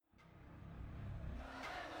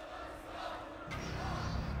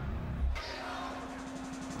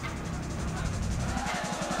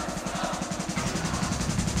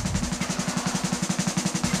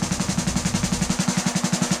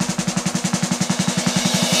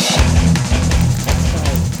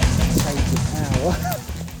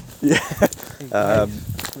Yeah.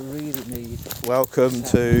 We really need. Welcome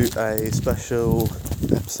to a special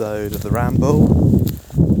episode of The Ramble.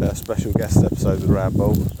 A special guest episode of The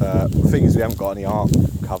Ramble. The thing is, we haven't got any art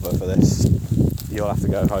cover for this. You'll have to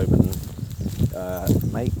go home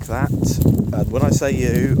and make that. And when I say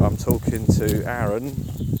you, I'm talking to Aaron.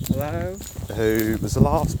 Hello. Who was the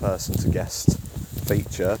last person to guest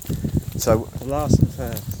feature. So The last and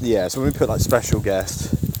first. yeah, so when we put like special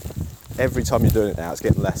guest, every time you're doing it now, it's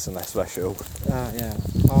getting less and less special. Yeah.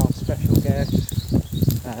 Our special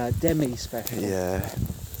guest, Demi special. Yeah.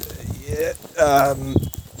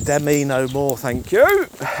 Demi, no more, thank you.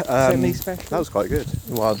 Semi-special. That was quite good.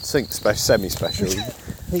 Well, I'd think semi-special.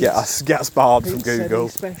 get us barred from Google.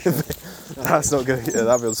 That's not good. Yeah,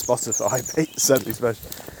 that'll be on Spotify. Pete semi-special.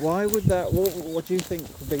 Why would that? What do you think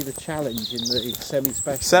would be the challenge in the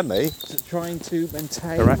semi-special? Semi? Trying to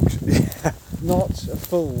maintain Erection. Yeah. not a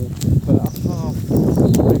full, but a half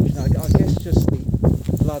erection. I guess just the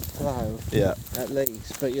blood flow. Yeah. At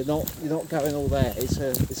least, but you're not going all there. It's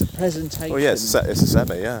a presentation. Oh yeah, it's a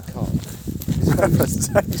semi. Yeah. Cock.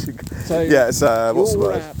 Presentation. So yeah, it's what's the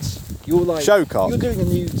word? You're like Show cock. You're doing a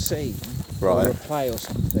nude scene. Right. Or a play or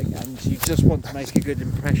something, and you just want to make a good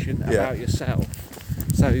impression about yourself.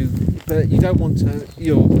 So, but you don't want to.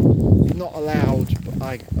 You're not allowed. But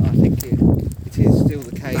I think it is still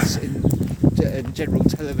the case in general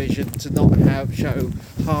television to not show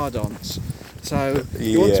hard-ons. So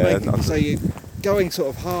you want to make. So you're going sort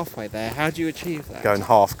of halfway there. How do you achieve that? Going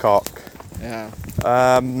half cock. Yeah.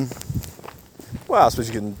 Well, I suppose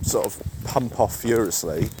you can sort of pump off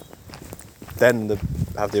furiously, then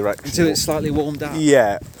have the erection. Until it's slightly warmed up.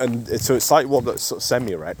 Yeah, and so it's slightly warmed up, sort of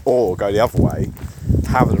semi-erect, or go the other way,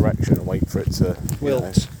 have an erection and wait for it to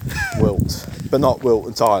Wilt. Wilt, but not wilt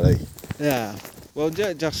entirely. Yeah. Well,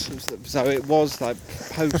 just so it was like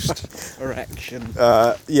post erection.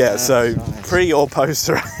 Yeah, so nice. pre or post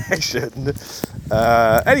erection.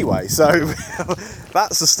 Anyway, so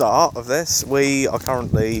that's the start of this. We are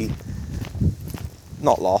currently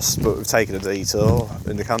not lost, but we've taken a detour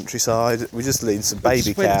in the countryside. We just need some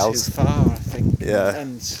baby cows. Too far, I think. Yeah.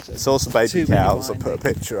 And Saw some baby cows. I put a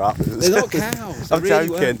picture up. They're not cows. I'm really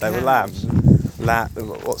joking. They were lambs.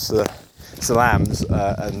 What's the? It's the lambs,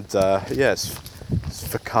 and it's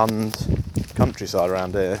fecund countryside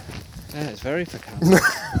around here. Yeah, it's very fecund.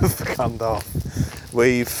 Fecund off.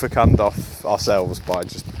 We've fecund off ourselves by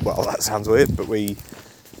just. Well, that sounds weird, but we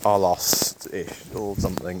are lost-ish or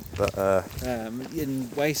something. But in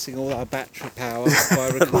wasting all our battery power by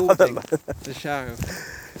recording the show.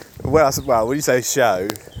 Well, when you say show.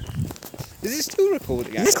 Is it still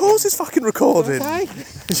recording? Of course it's fucking recording. Okay.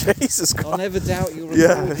 Jesus Christ. I'll never doubt your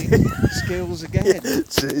recording skills again.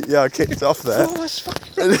 Yeah, I kicked off there. Oh, that's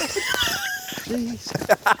fucking Jeez.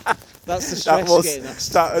 That's the stress getting us.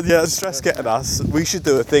 The stress getting us. We should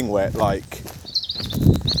do a thing where it, like,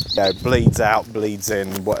 bleeds out, bleeds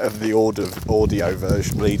in, whatever the audio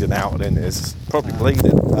version, bleeding out and in is. Probably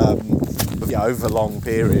bleeding. But over a long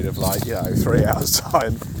period of 3 hours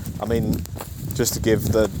time. I mean, just to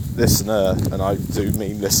give the listener, and I do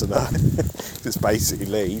mean listener, it's basically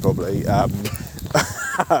Lee probably,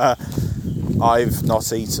 I've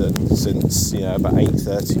not eaten since about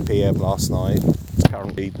 8:30 p.m. last night. It's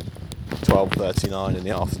currently 12:39 in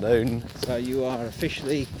the afternoon. So you are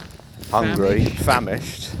officially hungry,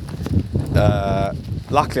 famished.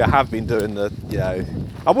 Luckily I have been doing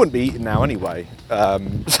I wouldn't be eating now anyway,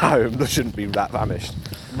 so I shouldn't be that famished.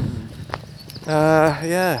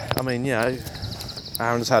 I mean,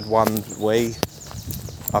 Aaron's had one wee.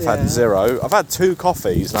 I've had 0. I've had 2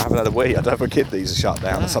 coffees and I haven't had a wee. I don't know if my kidneys are shut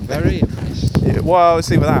down or something. Very impressed. Yeah, well, it's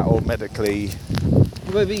either that or medically.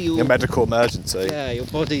 Maybe a medical emergency. Yeah, your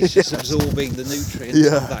body's just absorbing the nutrients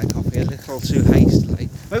of that coffee a little too hastily.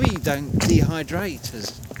 Maybe you don't dehydrate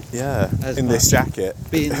as in this jacket.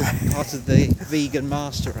 Being part of the vegan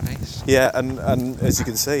master race. Yeah, and as you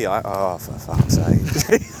can see, for fuck's sake,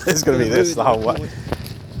 there's going to be this the whole way.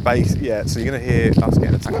 So you're going to hear us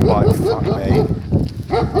getting attacked by, fuck me,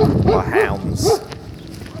 by hounds.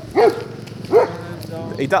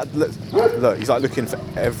 He does, look, he's like looking for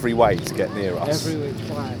every way to get near us. Every which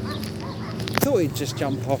way. I thought he'd just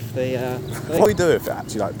jump off the... what do we do if it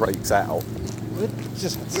actually breaks out? We'd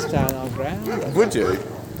just stand our ground. Would you?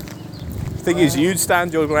 The thing is, you'd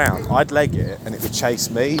stand your ground, I'd leg it, and it would chase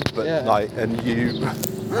me, but and you...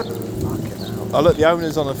 Fucking hell. Oh look, the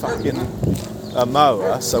owner's on a fucking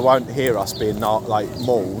mower, so won't hear us being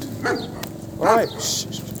mauled. Alright, shh.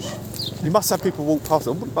 You must have people walk past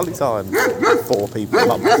all the bloody time. 4 people a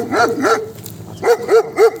month.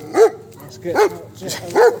 Let's get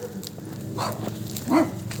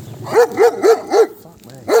Fuck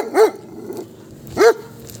me.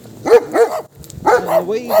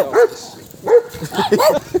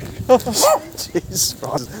 Jesus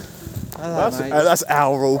Christ. Hello, mate. That's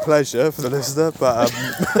aural pleasure for the listener, but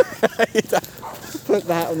Put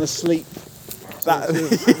that on the sleep that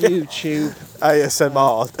YouTube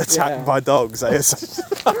ASMR attacked yeah. by dogs.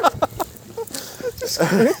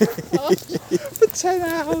 for 10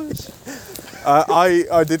 hours.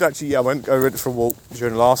 I did actually. Yeah, I went for a walk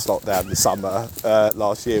during the last lockdown this summer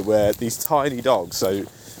last year, where these tiny dogs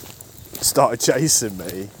started chasing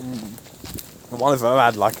me. And one of them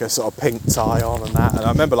had like a sort of pink tie on and that, and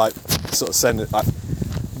I remember like sort of sending like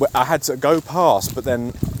I had to go past, but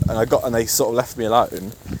then and they sort of left me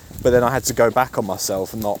alone. But then I had to go back on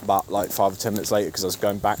myself, and not but like 5 or 10 minutes later, because I was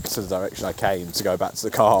going back to the direction I came to go back to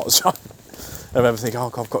the car. I remember thinking, oh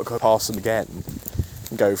God, I've got to go past them again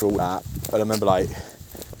and go for all that. But I remember like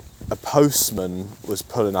a postman was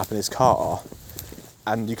pulling up in his car,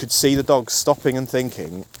 and you could see the dog stopping and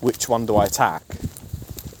thinking, which one do I attack?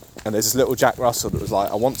 And there's this little Jack Russell that was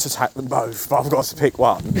like, I want to attack them both, but I've got to pick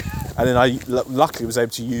one. And then I luckily was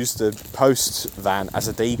able to use the post van as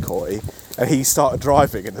a decoy, and he started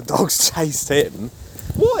driving and the dogs chased him.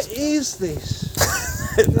 What is this?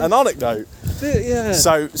 An anecdote. Yeah.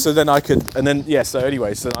 So then I could, and then, yeah, so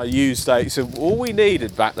anyway, so I used, so all we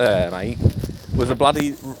needed back there, mate, was a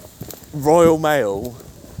bloody Royal Mail.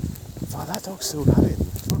 Oh, that dog's still going.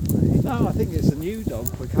 No, I think it's a new dog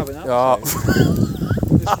we're coming up Oh. to.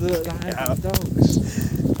 It's the hound of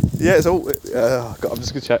dogs. Yeah, it's all, I'm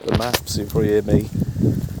just going to check the maps, see if you hear me.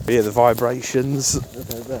 Yeah, the vibrations.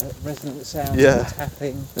 The resonant sound Yeah. of the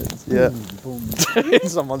tapping. Yeah. Boom, boom.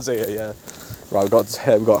 Someone's here, yeah. Right, we've got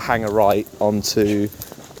to hang a right onto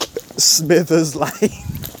Smithers Lane.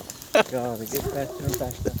 God, it gets better and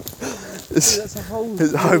better. That's a whole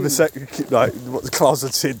It's zoo. homosexual, like, what's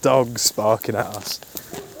closeted dogs barking at us.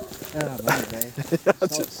 Oh, maybe.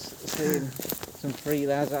 Start seeing some free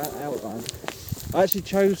lads outline. I actually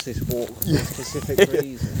chose this walk for a specific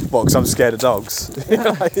reason. What, because I'm scared of dogs? Just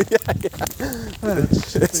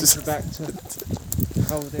brings me back to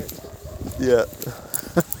hold it. Yeah.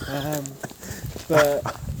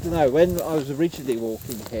 But no, when I was originally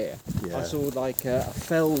walking here, Yeah. I saw like a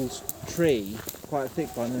felled tree, quite a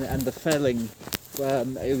thick one, and the felling.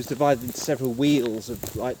 It was divided into several wheels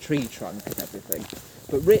of like tree trunk and everything,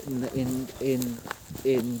 but written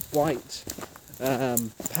in white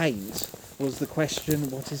paint was the question: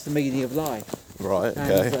 what is the meaning of life? Right,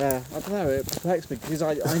 And okay. I don't know, it perplexed me because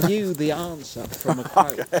I knew the answer from a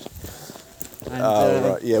quote. And,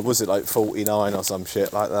 Right, yeah, was it like 49 or some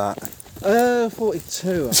shit like that?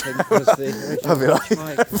 42, I think, was the I mean, original.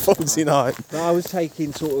 like, 49. But I was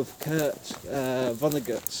taking sort of Kurt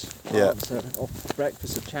Vonnegut's Yeah. answer off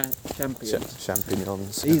Breakfast of Champions.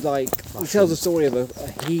 Champignons. He tells a story of a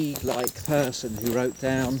he-like person who wrote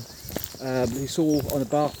down, who saw on a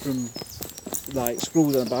bathroom, like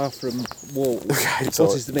scrawled on a bathroom wall, Okay, what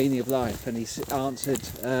sorry. is the meaning of life? And he answered,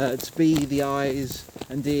 to be the eyes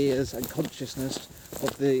and ears and consciousness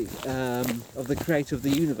of the creator of the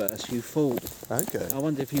universe, you fool. Okay. I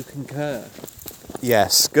wonder if you concur.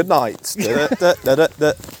 Yes, good night.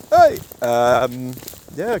 Hey!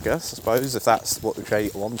 Yeah, I guess, I suppose, if that's what the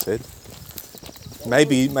creator wanted.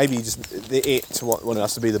 Maybe just it wanted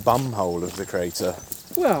us to be the bumhole of the creator.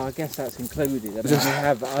 Well, I guess that's included. I mean, we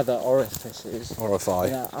have other orifices, Horrify.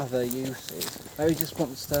 other uses. Maybe he just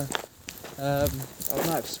wants to, I don't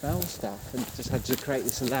know, smell stuff, and just had to create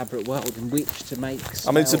this elaborate world in which to make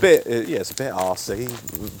smell. I mean, it's a bit arsey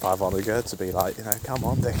by Vonnegut to be like, come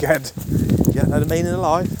on, dickhead. You don't know the meaning of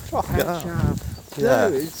life. Fuck it up. Catch up. Yeah.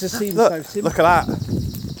 No, it just seems Look, so simple. look at that.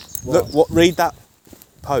 What? Look, read that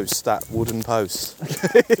post, that wooden post.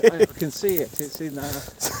 I can see it. It's in. I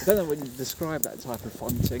don't know when you describe that type of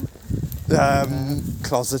fonting.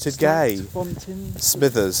 Closeted gay. Fonting.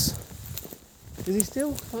 Smithers, Is he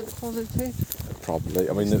still closeted? probably.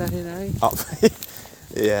 I mean, Is that in A? up,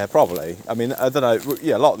 yeah, probably. I mean, I don't know.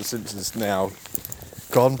 Yeah, a lot of the Simpsons now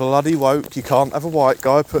gone bloody woke. You can't have a white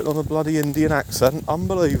guy putting on a bloody Indian accent.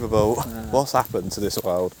 Unbelievable. What's happened to this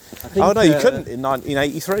world? I think, Oh no, you couldn't in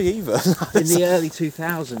 1983 either. In the early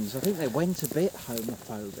 2000s, I think they went a bit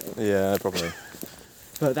homophobic. Yeah, probably.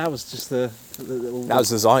 But that was just the That was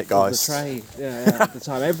the zeitgeist. The trade. Yeah, at the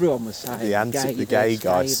time, everyone was saying The gay this,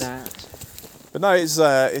 guys. gay that. But no, it's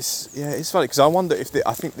funny because I wonder if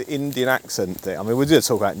I think the Indian accent thing. I mean, we did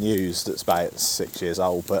talk about news that's about 6 years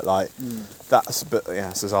old, but like that's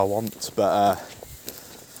as I want. But I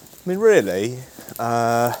mean, really,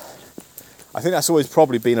 I think that's always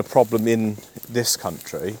probably been a problem in this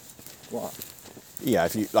country. What? Yeah,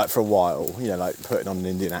 if you like for a while, like putting on an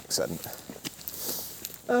Indian accent.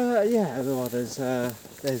 Yeah, well, there's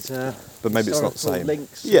But maybe it's not the historical same.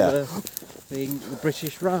 links Yeah. to the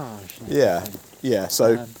British Raj. and Yeah, everything. yeah.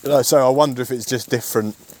 So I wonder if it's just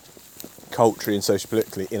different culturally and socially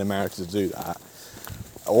politically in America to do that,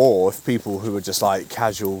 or if people who were just like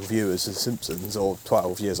casual viewers of The Simpsons or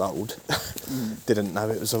 12 years old didn't know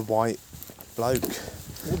it was a white bloke.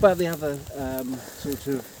 What about the other sort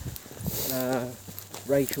of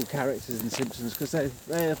racial characters in The Simpsons? Because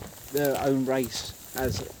they're their own race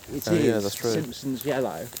as it is. Yeah, that's true. Simpsons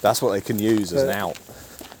yellow. That's what they can use as an But- out.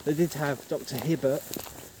 They did have Dr. Hibbert,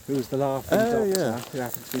 who was the laughing Oh, doctor, yeah. who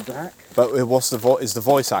happened to be black. But is the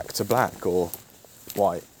voice actor black or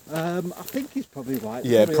white? I think he's probably white.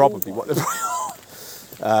 Yeah, all probably. white.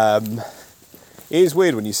 It is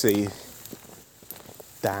weird when you see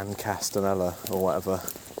Dan Castanella or whatever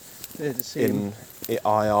Yeah, to see him. in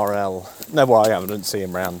IRL. No, well, I didn't see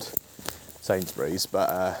him round Sainsbury's, but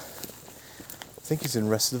I think he's in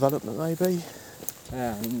Arrested Development, maybe.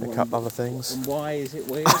 And A couple other things. And why is it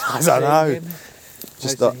weird? I don't know. seeing him?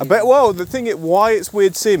 Just How's he- the thing why it's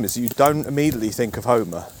weird to see him is you don't immediately think of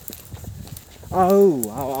Homer. Oh,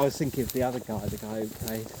 I was thinking of the other guy, the guy who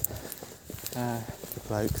played. The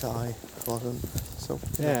bloke that I wasn't talking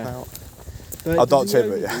Yeah. about. But Oh, does Dr. he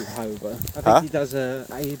Hibbert, only yeah. do Homer? I think Huh? he does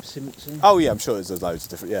Abe Simpson. Oh yeah, I'm sure there's loads of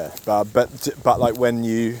different. Yeah, but like when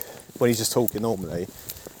he's just talking normally,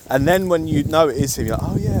 and then when you know it is him, you're like,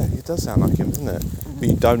 oh yeah, it does sound like him, doesn't it? But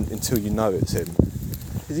you don't until you know it's him.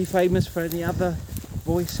 Is he famous for any other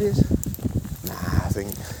voices? Nah, I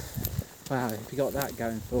think. Wow, if you got that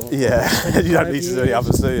going for Yeah, you don't 25 need to do any years.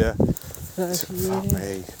 others, do you? 30 Fuck years?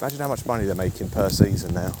 me. Imagine how much money they're making per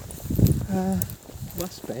season now.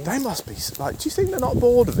 Must be. They must be like. Do you think they're not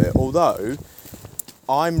bored of it? Although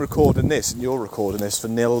I'm recording this and you're recording this for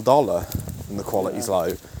 $0 and the quality's Yeah.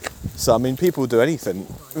 low. So I mean, people will do anything.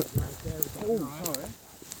 Oh, sorry.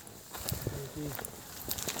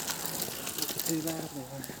 Too loudly.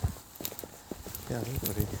 Yeah,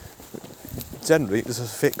 everybody. Generally, just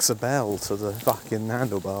affix a bell to the fucking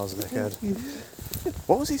handlebars, dickhead.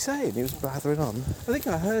 What was he saying? He was blathering on. I think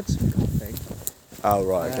I heard some coughing. Oh,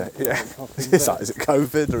 right, Yeah, okay. Yeah. coughing, Is, but is it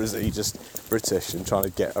COVID or is he just British and trying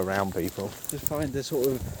to get around people? just find a sort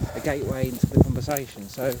of a gateway into the conversation.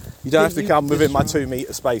 So You don't have to come just within my try- 2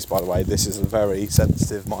 metre space, by the way. This is a very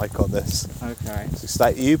sensitive mic on this. Okay. So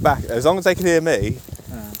stay you back. As long as they can hear me,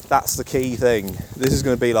 that's the key thing. This is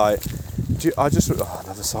going to be like.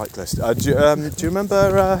 Another cyclist. Do you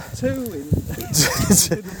remember? 2 in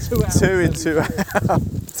 2 hours. 2 in 2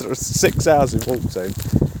 hours. 6 hours in walk time.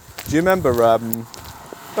 Do you remember? All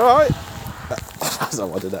right. That's not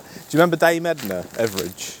why I did that. Do you remember Dame Edna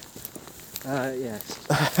Everidge?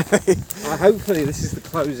 Yes. Hopefully this is the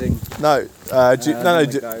closing. No.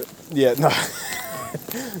 Yeah. No.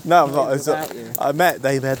 No, I'm not. Without you. I met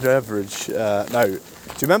Dame Edna Everidge. No.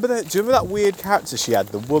 Do you remember that weird character she had?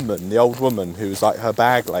 The old woman who was like her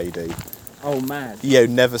bag lady. Oh, mad. Yeah, who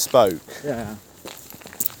never spoke. Yeah.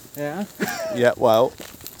 Yeah. Yeah. Well,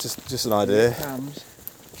 just an idea. Here it comes.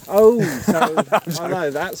 Oh, so I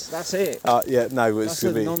know that's it. Yeah. No, it's That's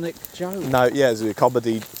a gonna be. nonic joke. No, yeah, it's a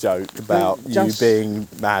comedy joke about you just being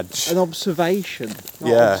Madge. An observation, not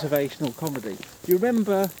Yeah. observational comedy. Do you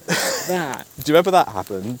remember that? Do you remember that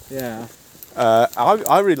happened? Yeah.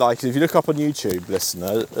 I really like it. If you look up on YouTube,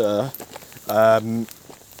 listener,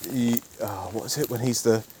 what is it when he's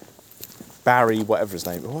the Barry, whatever his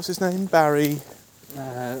name? What's his name? Barry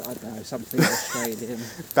I don't know, something Australian.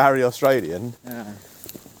 Australian,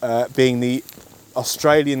 being the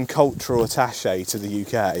Australian cultural attaché to the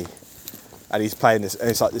UK, and he's playing this. And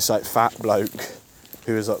it's like this fat bloke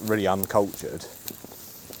who is really uncultured,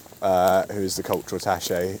 who is the cultural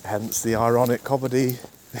attaché. Hence the ironic comedy.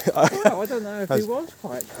 Well, I don't know if he was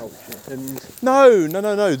quite cultured. And No,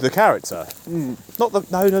 the character. Mm. Not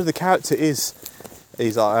the the character is.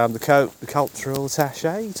 He's like I'm the cultural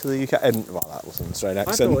attaché to the UK, and well, that wasn't an Australian I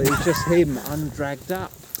accent. thought it was just him undragged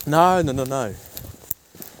up. No. No,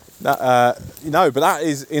 but that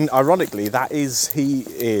is ironically he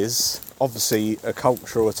is obviously a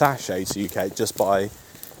cultural attaché to UK just by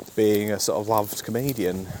being a sort of loved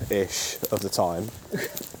comedian-ish of the time.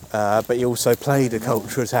 But he also played a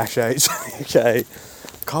cultural attaché to the UK.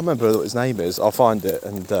 Can't remember what his name is. I'll find it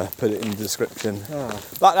and put it in the description. Oh.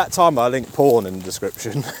 Like that time I linked porn in the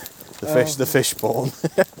description. The fish porn.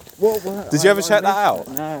 What, Did you ever check that out?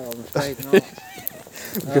 No, I'm afraid not.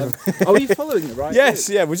 Are you following the right Yes,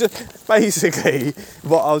 route? yeah. We just basically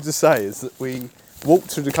what I'll just say is that we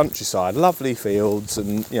walked through the countryside, lovely fields,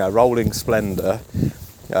 and rolling splendour.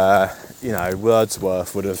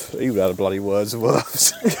 Wordsworth would have had a bloody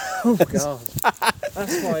Wordsworth Oh God,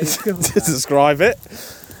 that's why he's to describe it.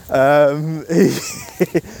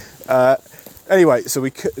 Anyway, so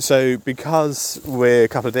because we're a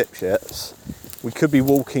couple of dipshits, we could be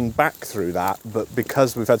walking back through that, but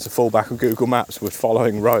because we've had to fall back on Google Maps, we're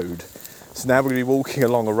following road. So now we're going to be walking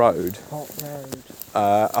along a road. Hot road.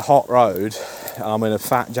 A hot road. I'm in a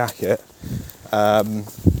fat jacket. I'm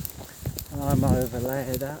over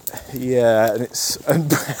layered up. Yeah, and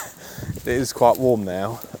it is quite warm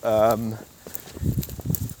now.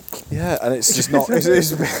 Yeah, and it's just not. It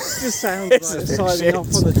just sounds like signing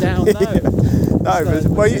off on the down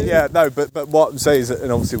note. But what I'm saying is that, and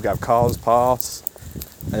obviously we have cars pass,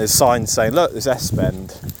 and there's signs saying, "Look, there's S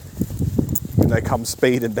bend." When they come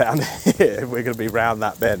speeding down here, we're going to be round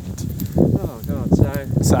that bend. Oh God!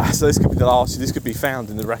 So this could be the last. This could be found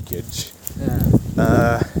in the wreckage.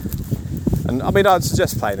 Yeah. And I mean, I'd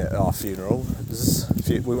suggest playing it at our funeral.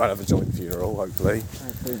 We won't have a joint funeral, hopefully.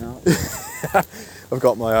 Hopefully not. I've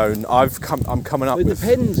got my own. I'm coming up It with.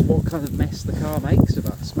 depends what kind of mess the car makes of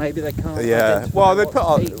us. Maybe they can't. Yeah. identify Well, they what's put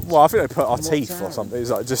our. teeth Well, I think they put our and teeth what's or out. something. It's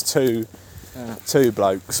like just two Yeah.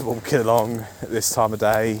 blokes walking along at this time of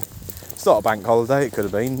day. It's not a bank holiday. It could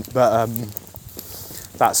have been, but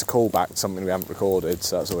that's a callback to something we haven't recorded,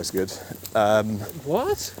 so that's always good.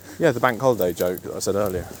 What? Yeah, the bank holiday joke that I said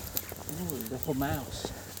earlier. Oh, little mouse.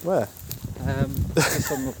 Where?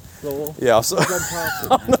 Just on the floor. Yeah, I saw. Gone past it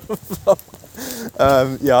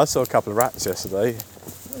now. Yeah, I saw a couple of rats yesterday.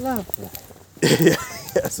 Lovely. Yeah,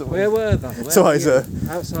 so Where were they? Where So were it's you?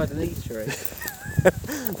 Outside an eatery.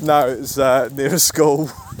 no, it was near a school,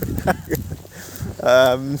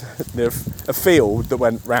 near a field that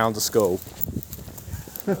went round a school.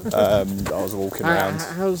 I was walking around.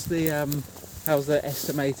 How's the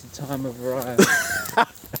estimated time of arrival?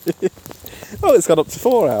 Oh, it's gone up to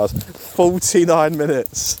 4 hours, 49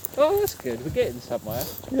 minutes. Oh, that's good. We're getting somewhere.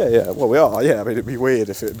 Yeah. Well, we are. Yeah, I mean, it'd be weird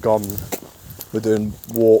if it had gone. We're doing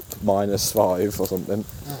warp -5 or something.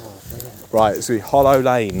 Oh, dear. Right, it's gonna be Hollow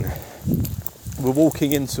Lane. We're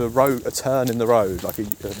walking into a turn in the road, like a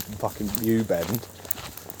fucking U-bend.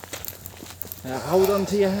 Now hold on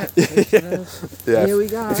to your hat, listeners. Yeah. Here we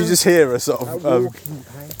go. If you just hear a sort A of walking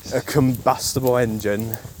pace. a combustion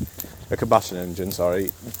engine,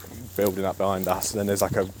 sorry, building up behind us, and then there's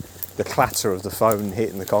like the clatter of the phone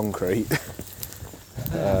hitting the concrete,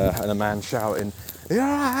 and a man shouting, "Are you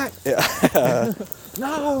alright?" Yeah.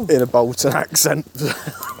 No! In a Bolton accent.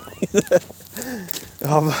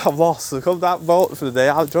 I'm lost. I've come down Bolton for the day.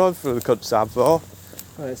 I've driven through the countryside before.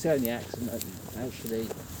 Well, it's the only accent that actually.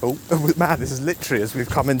 Oh, man, this is literally as we've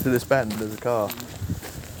come into this bend, there's a car.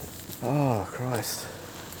 Oh, Christ.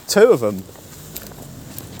 2 of them.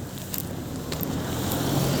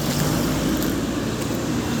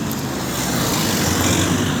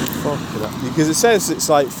 Because it says it's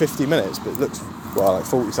like 50 minutes, but it looks, well, like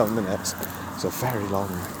 40 something minutes. So very long.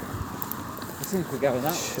 I think we're going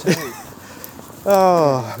up too.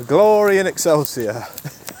 Oh, glory in Excelsior.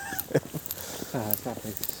 Oh, it's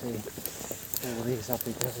lovely to see all these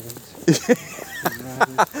lovely buildings.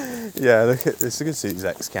 Yeah, look at this. You can see these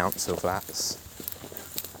ex-council flats.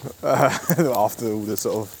 After all the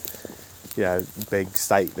sort of, big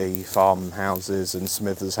stately farmhouses and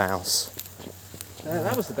Smithers House.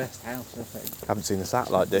 That was the best house, I think. Haven't seen a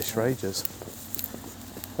satellite dish for ages.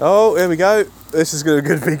 Oh, here we go. This is going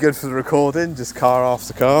to be good for the recording. Just car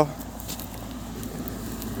after car.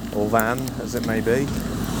 Or van, as it may be.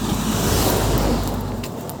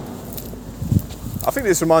 I think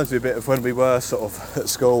this reminds me a bit of when we were sort of at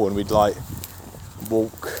school and we'd like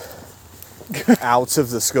walk out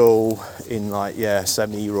of the school in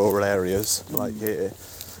semi-rural areas like here.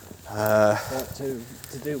 To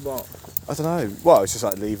do what? I don't know. Well, it's just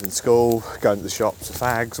like leaving school, going to the shops for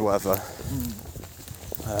fags or whatever.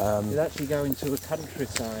 You'd actually go into the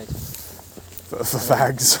countryside. For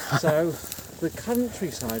fags. So the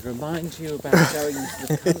countryside reminds you about going to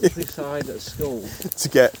the countryside at school. To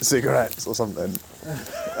get cigarettes or something.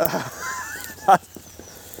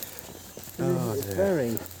 It's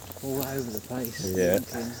very all over the place. Yeah.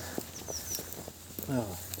 Thinking, oh.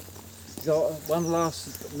 Got one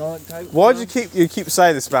last anecdote. Why do you keep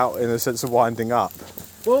saying this about in a sense of winding up?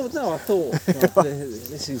 Well, no, I thought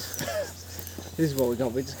this is what we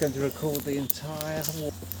got. We're just going to record the entire.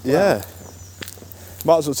 Yeah.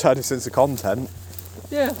 Might as well turn this into content.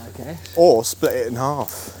 Yeah, I guess. Or split it in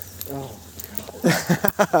half. Oh,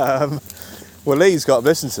 Well, Lee's got to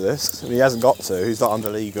listen to this, and he hasn't got to. He's not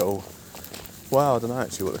under legal. Well, I don't know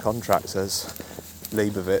actually what the contract says.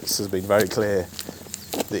 Leibovitz has been very clear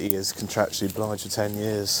that he is contractually obliged for 10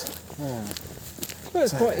 years. yeah. Well,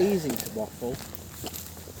 it's quite easy to waffle.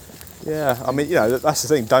 Yeah, I mean, that's the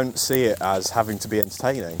thing. Don't see it as having to be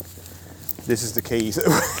entertaining. This is the key.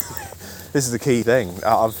 This is the key thing.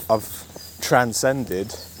 I've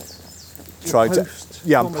transcended trying to.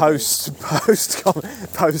 Yeah, I'm post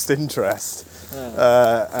interest.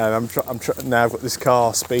 And now I've got this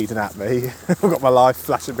car speeding at me. I've got my life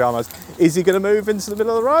flashing behind my eyes. Is he going to move into the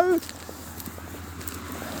middle of the road?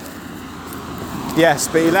 Yes,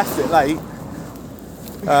 but he left it late.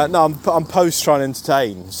 No, I'm post trying to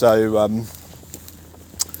entertain. So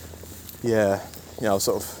yeah,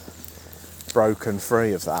 sort of broken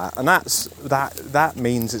free of that, and that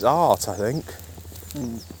means it's art. I think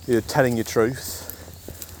you're telling your truth.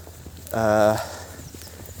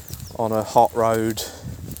 On a hot road,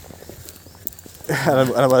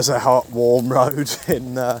 and I was a hot, warm road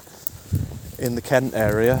in the Kent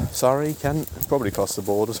area. Sorry, Kent. Probably crossed the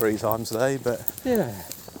border 3 times a day, but yeah.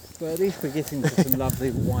 But at least we're getting to some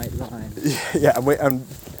lovely white lines. Yeah, and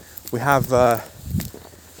we have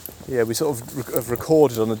we sort of have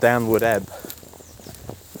recorded on a downward ebb.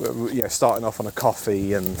 Starting off on a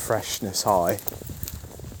coffee and freshness high,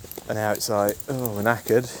 and now it's like, oh, we're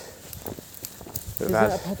knackered. Is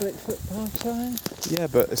that a public footpath sign? Yeah,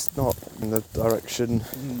 but it's not in the direction.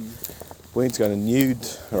 We need to go in a nude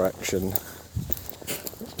direction.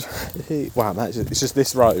 Wow, it's just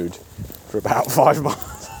this road for about 5 miles.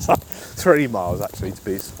 3 miles actually, to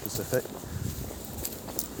be specific.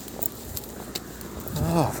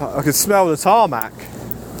 Oh, fuck, I can smell the tarmac.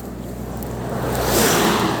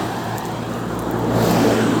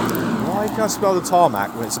 Why can I smell the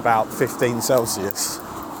tarmac when it's about 15 Celsius?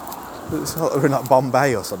 It's not we're in like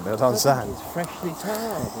Bombay or something, I don't understand. It's freshly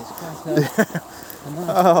tarred. It's quite a nice.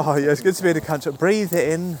 Oh, yeah, it's good to be in the country. Breathe it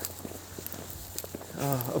in.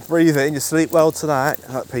 Breathe it in. You sleep well tonight.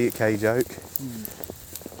 That Peter Kay joke.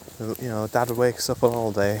 Dad would wake us up on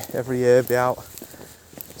holiday every year, be out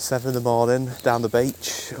 7 in the morning down the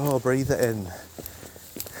beach. Oh, breathe it in.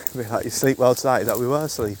 Be like, you sleep well tonight. He's like, we were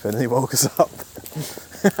sleeping, and he woke us up.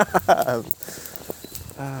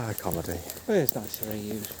 Comedy. Well, it's nice to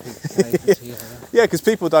reuse people's together. Yeah, because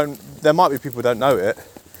there might be people who don't know it.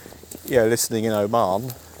 Listening in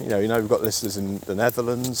Oman. We've got listeners in the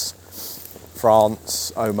Netherlands,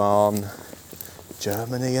 France, Oman,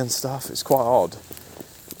 Germany and stuff. It's quite odd.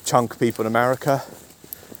 Chunk of people in America.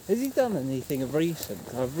 Has he done anything of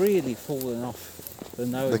recent? I've really fallen off the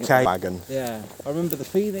knowing. The K-Wagon. Yeah, I remember the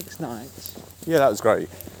Phoenix Nights. Yeah, that was great.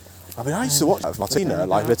 I mean, I used to watch that with Martina,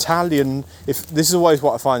 like an Italian. If this is always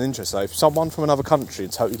what I find interesting. If someone from another country, a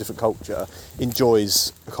totally different culture,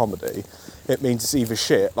 enjoys a comedy, it means it's either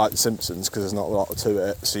shit like The Simpsons because there's not a lot to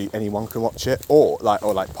it, so anyone can watch it, or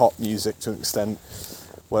like pop music to an extent,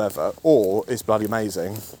 whatever, or it's bloody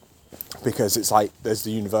amazing because it's like there's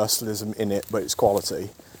the universalism in it, but it's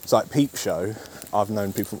quality. It's like Peep Show. I've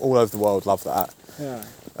known people from all over the world love that. Yeah.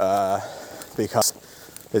 Because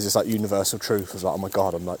there's this like universal truth of like, oh my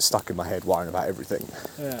god, I'm like stuck in my head worrying about everything.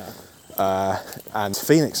 Yeah. And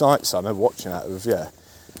Phoenix Nights, I remember watching that with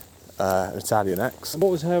an Italian ex. And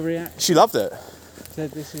what was her reaction? She loved it.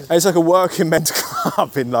 Said this is. It's like a working men's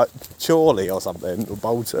club in like Chorley or something, or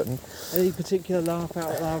Bolton. Any particular laugh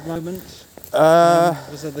out loud moments?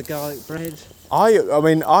 Was there the garlic bread? I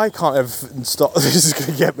mean, I can't have stopped. This is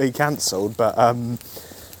going to get me cancelled, but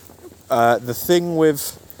the thing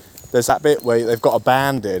with there's that bit where they've got a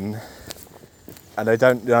band in, and they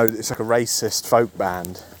don't know it's like a racist folk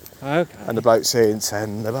band. Okay. And the bloke's saying,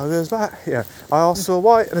 "Send the boggers back." Yeah, I asked for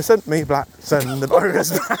white and they sent me black. Send the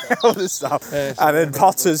boggers back. All this stuff. Yeah, and then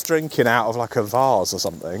Potter's drinking out of like a vase or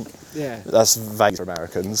something. Yeah. That's vague for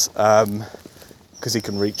Americans. Because he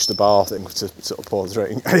can reach the bar thing to sort of pour the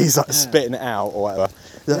drink, and he's like spitting it out or whatever.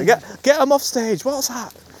 He's like, get him off stage. What's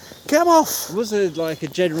that? Get him off. Was there like a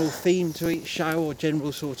general theme to each show, or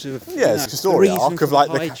general sort of it's a story arc of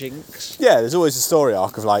like the hijinks? There's always a story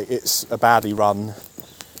arc of like it's a badly run,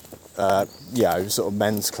 sort of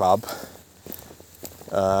men's club.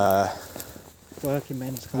 Working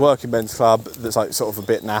men's club That's like sort of a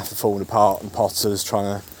bit naff, falling apart, and Potter's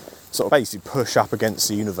trying to sort of basically push up against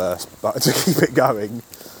the universe, but to keep it going.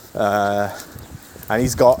 And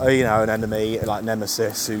he's got an enemy like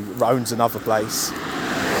Nemesis who owns another place.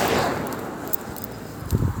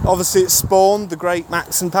 Obviously, it spawned the great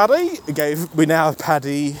Max and Paddy. We now have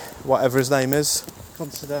Paddy, whatever his name is.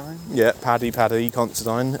 Considine. Yeah, Paddy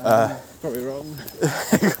Considine. Probably wrong.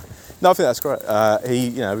 No, I think that's great.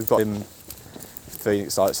 We've got him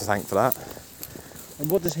Phoenix Nights to thank for that. And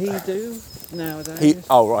what does he do nowadays? Right.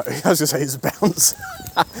 I was going to say he's a bouncer.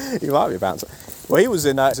 He might be a bouncer. Well, he was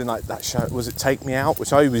in like that show. Was it Take Me Out?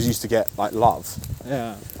 Which I always used to get like love.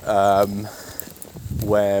 Yeah.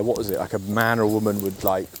 Where what was it? Like a man or a woman would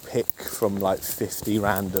like pick from like 50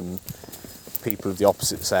 random people of the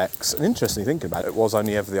opposite sex. And interestingly, thinking about it, it was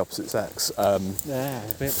only ever the opposite sex. Yeah,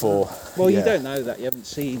 a bit. For Well, yeah. you don't know that. You haven't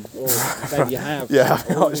seen, or maybe you have. Yeah,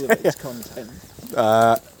 seen all of its content.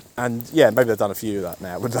 And yeah, maybe they've done a few of that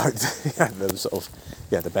now. With like, the sort of,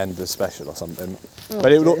 the Benders special or something. Oh,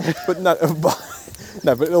 But it would, but no,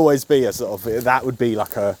 but it'd always be a sort of, that would be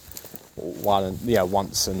like a one,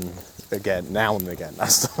 once and again, now and again.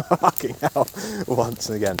 That's fucking hell, once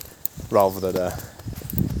and again, rather than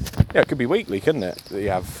it could be weekly, couldn't it? That you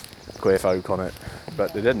have queer folk on it,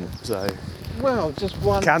 but they didn't. So Well, just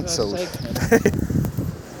one cancelled. segment.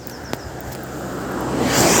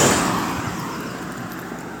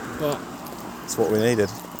 But That's what we needed.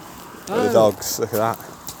 Oh. The dogs, look at that.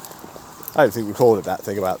 I don't think we recorded that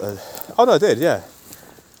thing about the. Oh no, I did, yeah.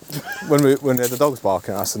 when we had the dogs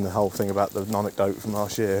barking at us and the whole thing about the non-anecdote from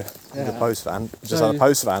last year, the Yeah. post van, just So- had a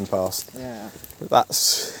post van past. yeah,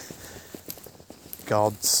 That's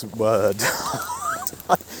God's word.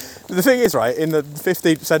 The thing is, right, in the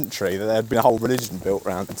 15th century, there had been a whole religion built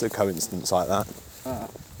around a coincidence like that.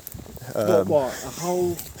 what a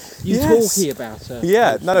whole you Yes. talking about it?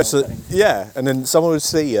 Yeah, no, so and then someone would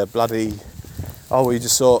see a bloody, we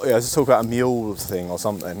just saw, just talk about a mule thing or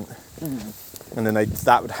something, and then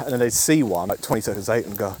they'd see one like 20 seconds later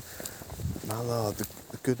and go, my lord, the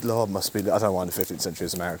good Lord must be. I don't know why in the 15th century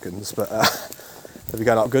as Americans, but they'd be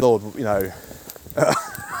going, oh, good Lord,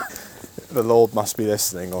 the Lord must be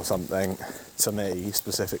listening or something to me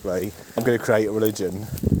specifically. I'm going to create a religion.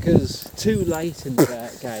 Because too late in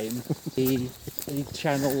that game, he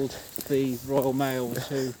channeled the Royal Mail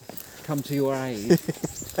to come to your aid.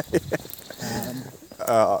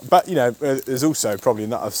 But there's also probably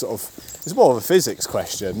not a sort of. It's more of a physics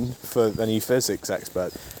question for any physics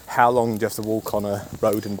expert. How long do you have to walk on a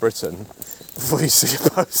road in Britain before you see a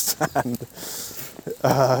post van?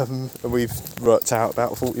 And we've worked out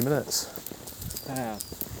about 40 minutes. Wow.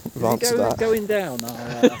 We've answered that. Going down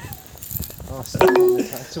our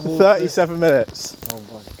towards 37 minutes. Oh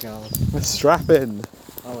my god. We're strapping.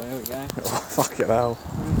 Oh, there we go. Oh, fucking hell.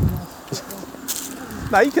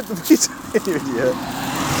 No, you can. You idiot.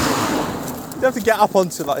 You have to get up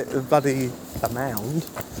onto like a bloody mound.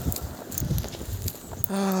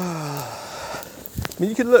 I mean,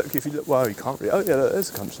 you can look if you look. Well, you can't really. Oh yeah, there's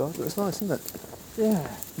a countryside. But it's nice, isn't it? Yeah.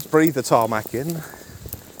 Just breathe the tarmac in. God,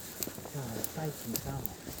 it's baking down.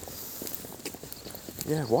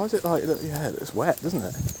 Yeah. Why is it like? It's wet, doesn't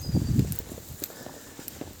it?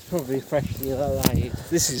 It's probably freshly laid.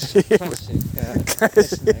 This is classic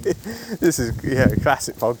listening. This is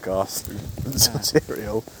classic podcast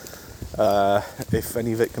material. If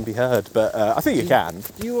any of it can be heard, but I think it can.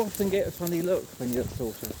 Do you often get a funny look when you're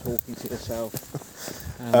sort of talking to yourself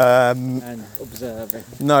and observing?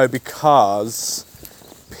 No, because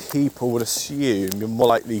people would assume you're more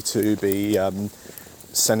likely to be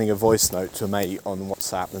sending a voice note to a mate on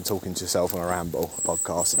WhatsApp than talking to yourself on a ramble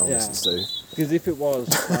podcast that no one listens to. Because if it was,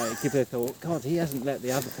 like, if they thought, God, he hasn't let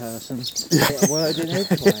the other person put a word in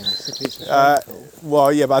edgewise. If it's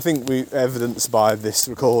Well, yeah, but I think we evidenced by this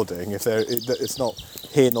recording, it's not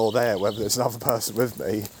here nor there whether there's another person with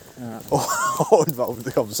me or involved in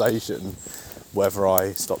the conversation, whether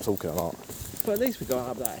I stop talking or not. But at least we got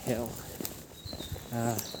up that hill.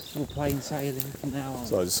 It's all plain sailing from now on.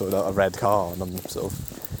 So I just saw a red car and I'm sort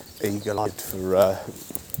of eagle-eyed for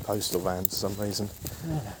postal vans for some reason.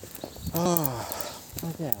 Oh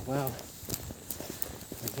yeah, well,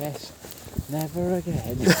 I guess never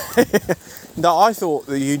again. No, I thought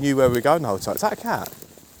that you knew where we were going the whole time. Is that a cat?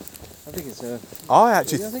 I think it's a. I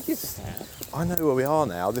think it's a cat. I know where we are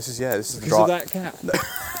now. This is the Because of that cat.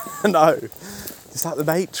 No, it's like the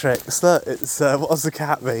Matrix. Look, it's what does the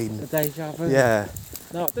cat mean? The deja vu. Yeah,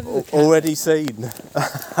 No, I don't think the cat. already seen.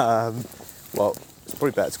 Well, it's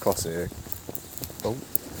probably better to cross here. Oh.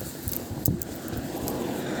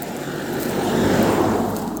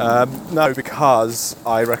 No, because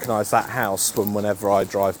I recognise that house from whenever I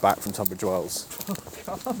drive back from Tunbridge Wells. Oh,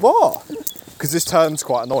 God. What? Because this turn's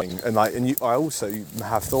quite annoying, and I also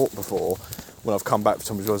have thought before when I've come back from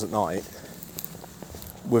Tunbridge Wells at night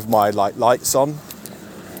with my lights on.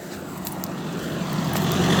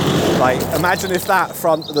 Like, imagine if that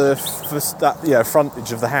frontage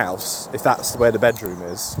of the house, if that's where the bedroom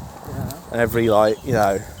is, and every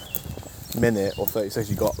minute or 30 seconds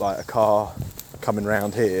you got like a car coming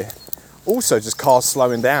round here. Also, just cars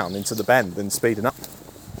slowing down into the bend and speeding up.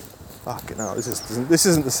 Fucking hell, this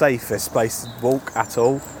isn't the safest place to walk at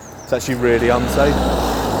all. It's actually really unsafe.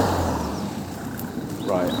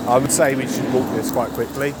 Right, I would say we should walk this quite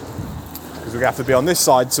quickly because we have to be on this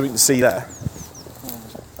side so we can see there.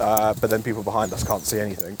 But then people behind us can't see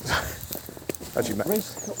anything. Actually,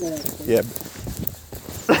 Risk or yeah.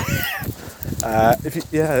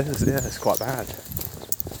 It's quite bad.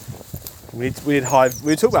 We were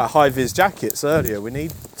talking about high vis jackets earlier. We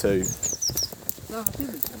need to. No, I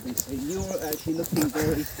didn't have seen. You're actually looking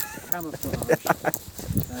very camouflaged.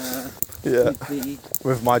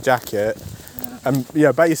 With my jacket. And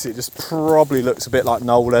yeah, basically it just probably looks a bit like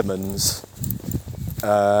Noel Emmons.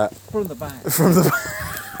 From the back. From the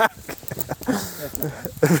back.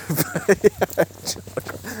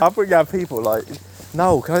 I think you have people like,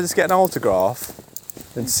 no, can I just get an autograph?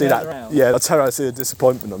 And see that? Around. Yeah, I turn around and see the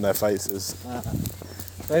disappointment on their faces.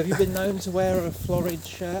 So have you been known to wear a florid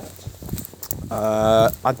shirt?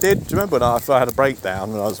 I did. Do you remember when I had a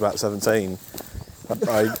breakdown when I was about 17?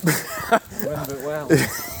 Remember it well.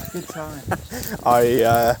 Good time.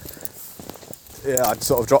 I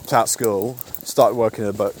sort of dropped out of school, started working in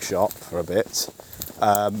a bookshop for a bit.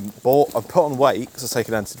 I put on weight because I was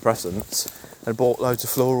taking antidepressants, and bought loads of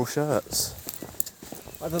floral shirts.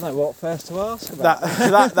 I don't know what first to ask about.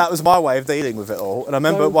 That was my way of dealing with it all. And I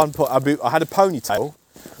remember at one point I had a ponytail.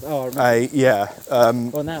 Oh, I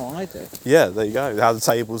remember. Well, now I do. Yeah, there you go. How the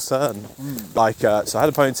tables turn. So I had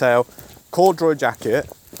a ponytail, corduroy jacket,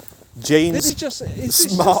 jeans. Is this just the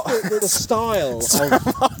style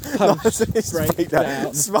of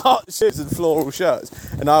post-breakdown? Smart shoes and floral shirts.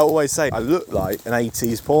 And I always say I look like an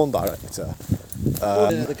 80s porn director.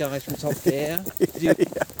 The guys from Top Gear. Did you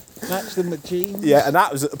match them with jeans? Yeah, and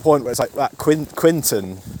that was at the point where it's like that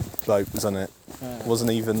Quinton bloke was on it. Wasn't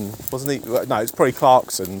he? No, it's probably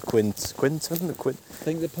Clarkson. Quinton. I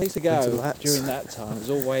think the place to go during that time was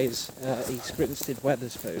always East Grinstead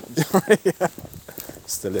Wetherspoons. Yeah.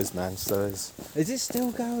 Still is, man. Still is. Is it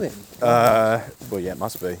still going? Well, yeah, it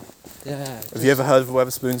must be. Yeah. Have you ever heard of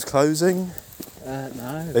Wetherspoons closing?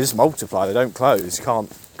 No. They just multiply. They don't close. You can't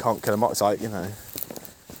kill them off. It's like,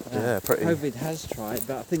 yeah, pretty. COVID has tried,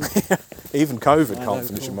 but I think even COVID can't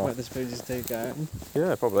finish them off. Wetherspoons do go.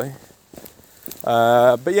 Yeah, probably.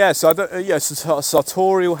 But yeah, so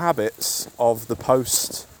sartorial habits of the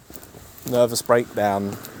post nervous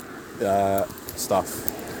breakdown stuff.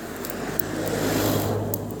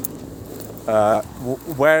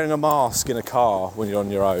 Wearing a mask in a car when you're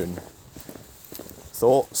on your own.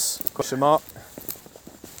 Thoughts? Question mark?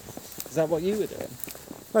 Is that what you were doing?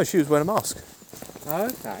 No, she was wearing a mask. Oh,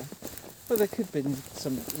 okay. Well, there could have been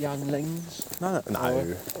some younglings. No.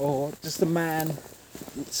 Or just a man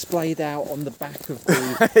splayed out on the back of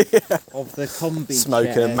the of the combi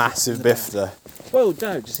smoking chair a massive bifter. Well,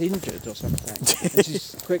 no, just injured or something. And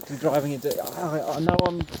she's quickly driving into. I know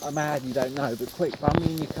I'm mad. You don't know, but quick, bum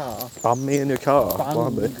me in your car. Bum me in your car.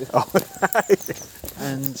 Bum me.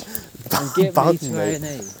 and get Bum me to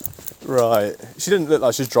A&E. Right. She didn't look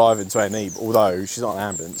like she was driving to A&E, although she's not an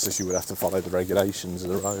ambulance, so she would have to follow the regulations of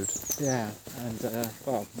the road. Yeah, and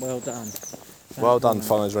well done. Well done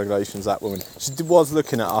following those regulations, that woman. She was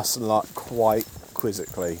looking at us like quite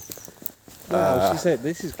quizzically. Well, she said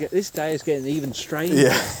this day is getting even stranger.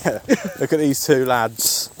 Yeah. Look at these two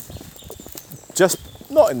lads, just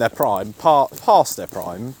not in their prime, past their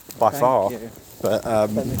prime by far. Thank you. But I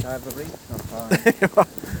don't think I ever reached my prime.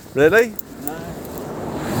 Really? No.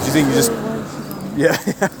 Do you think you just?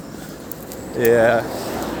 Yeah.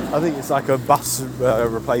 I think it's like a bus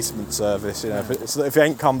replacement service. If it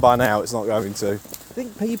ain't come by now, it's not going to. I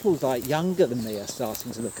think people like younger than me are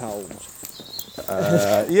starting to look old.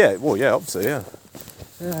 Yeah. Well, yeah. Obviously, yeah.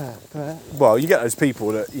 Yeah, but Well, you get those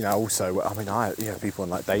people that also. I mean, people on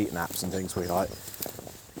like dating apps and things where you're like.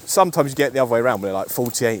 Sometimes you get the other way around where they're like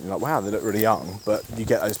 48 and you're like, wow, they look really young. But you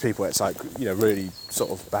get those people where it's like, really sort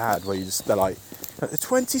of bad where they're like, they're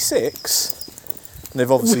 26. And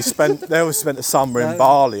they've obviously spent the summer in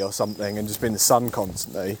Bali or something and just been in the sun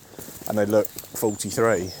constantly, and they look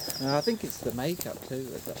 43. I think it's the makeup too.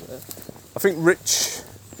 I think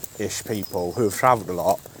rich-ish people who have travelled a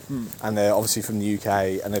lot, and they're obviously from the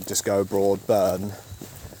UK and they just go abroad, burn.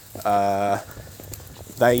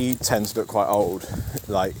 They tend to look quite old.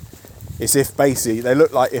 Like, it's if basically they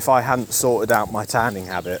look like if I hadn't sorted out my tanning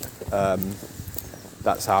habit.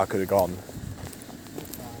 That's how I could have gone.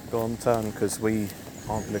 Go on, turn, because we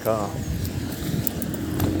aren't in the car.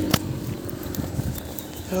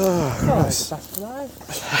 Oh, Christ.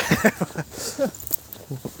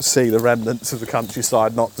 See the remnants of the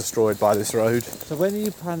countryside not destroyed by this road. So when are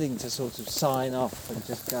you planning to sort of sign off and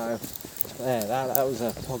just go, there, that was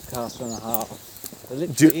a podcast and a half? It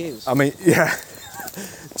literally is. I mean, yeah.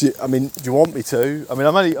 Do you want me to? I mean,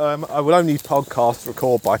 I will only podcast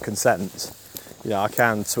record by consent. I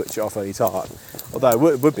can switch it off any time. Although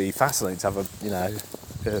it would be fascinating to have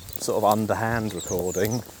a sort of underhand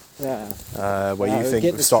recording. Yeah. where you think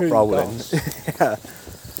get we've the stopped true rolling. goss.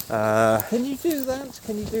 Yeah. Can you do that?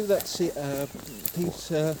 Can you do that?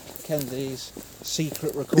 Peter Kennedy's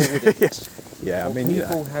secret recordings. Yeah, I What mean,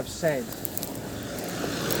 people have said.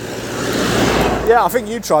 yeah, I think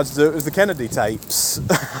you tried to do it with the Kennedy tapes.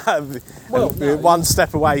 Well, And no, one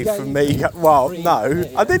step away you from gave me. me Well, free no,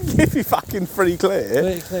 clear, I didn't give you fucking free clear.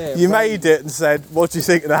 Very clear. You very- made it and said, "What do you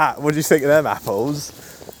think of that? What do you think of them apples?"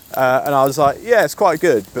 And I was like, "Yeah, it's quite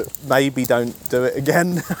good, but maybe don't do it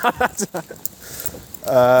again."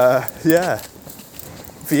 Yeah.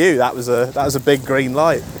 For you, that was a big green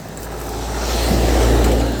light.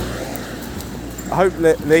 I hope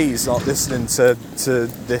Lee's not listening to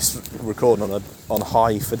this recording on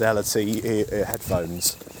high fidelity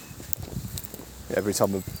headphones every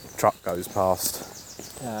time the truck goes past.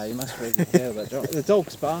 You must really hear that dog. The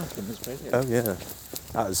dog's barking was brilliant. Oh yeah,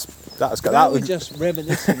 that was good. Now That we're would just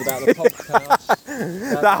reminiscing about the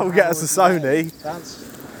podcast. that will get us to Howard Sony.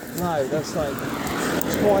 May. That's like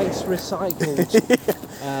twice recycled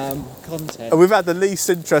content. And we've had the least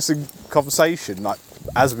interesting conversation, like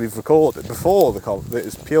as we've recorded. Before it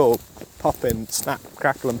was pure popping, snap,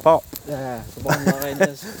 crackle, and pop. Yeah, the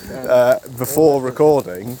one-liners. Before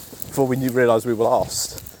recording, before we realised we were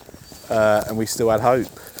lost, and we still had hope.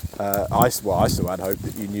 I still had hope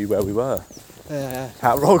that you knew where we were.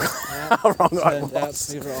 How wrong? How wrong I Turned out was.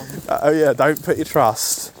 to be wrong. Oh yeah, don't put your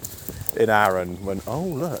trust in Aaron. When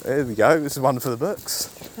look, here we go. This is one for the books.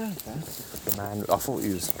 Okay. The man, I thought he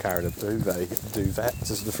was carrying a duvet,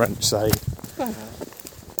 as the French say.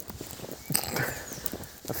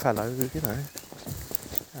 A fellow, you know.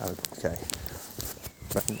 Oh, okay.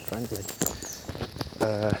 Friendly.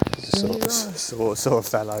 Saw a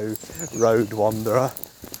fellow road wanderer.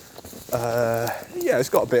 Yeah, it's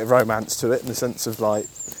got a bit of romance to it in the sense of like,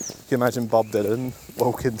 you can imagine Bob Dylan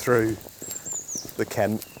walking through the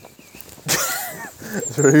Kent,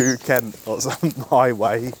 or some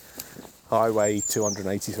highway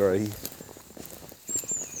 283 in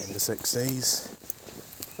the 60s.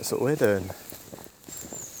 That's what we're doing.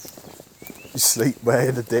 You sleep where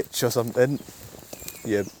in a ditch or something.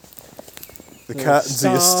 Yeah. The curtains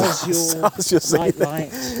of your stars you're seeing. Night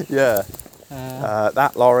lights. Yeah.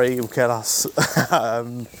 That lorry will kill us.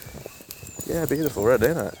 Yeah, beautiful, really,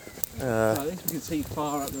 isn't it? At least we can see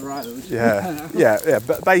far up the road. Yeah.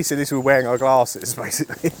 But basically, this we're wearing our glasses,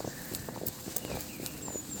 basically.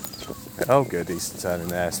 Oh, good, he's turning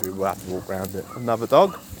there, so we will have to walk around it. Another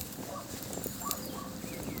dog.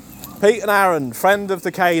 Pete and Aaron, friend of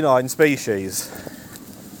the canine species.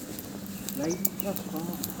 Lady plus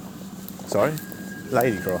farm. Sorry?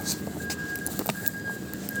 Lady Cross.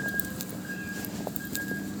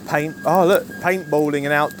 Oh look, paintballing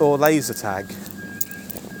and outdoor laser tag.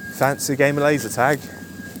 Fancy a game of laser tag?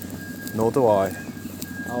 Nor do I.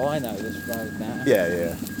 Oh, I know this road now.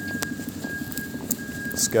 Yeah.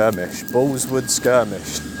 Skirmish. Ballswood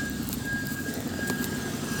Skirmish.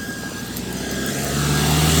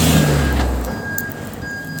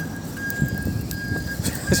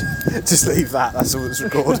 Just leave that, that's all that's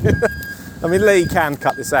recorded. I mean, Lee can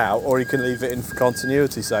cut this out, or he can leave it in for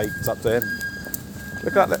continuity's sake. It's up to him.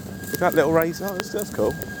 Look at that little razor. Oh, that's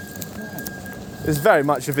cool. It's very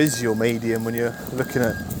much a visual medium when you're looking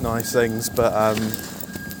at nice things, but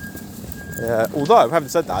yeah. Although, having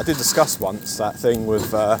said that, I did discuss once that thing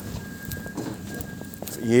with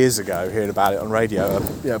years ago, hearing about it on radio.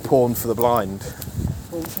 Porn for the blind.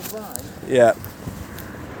 Porn for the blind? Yeah.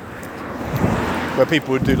 Where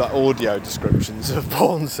people would do like audio descriptions of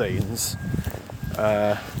porn scenes. Is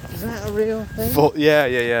that a real thing?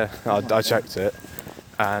 Yeah. I checked it.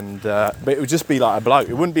 And but it would just be like a bloke.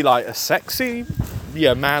 It wouldn't be like a sexy,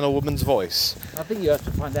 man or woman's voice. I think you have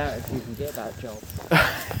to find out if you can get that job.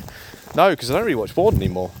 No, because I don't really watch porn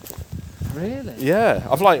anymore. Really? Yeah,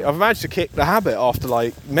 I've managed to kick the habit after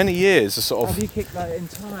like many years of sort of. Have you kicked that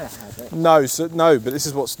entire habit? No, but this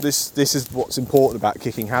is what's important about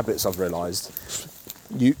kicking habits. I've realised.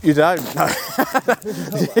 You don't. No.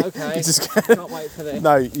 Okay. You just can't wait for this.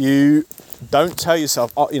 No, you don't tell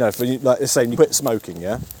yourself. Let's say you quit smoking,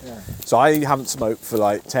 yeah. So I haven't smoked for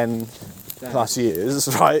like 10 plus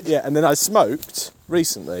years, right? Yeah, and then I smoked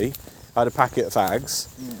recently. I had a packet of fags.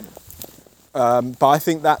 But I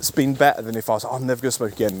think that's been better than if I was, I'm never going to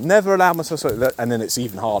smoke again. Never allow myself to smoke, and then it's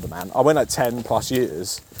even harder, man. I went like 10 plus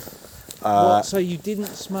years. So you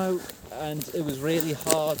didn't smoke and it was really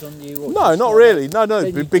hard on you? Or No, not really. No,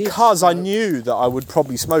 Then because I knew that I would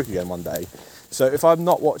probably smoke again one day. So if I'm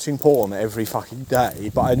not watching porn every fucking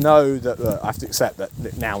day, but I know that I have to accept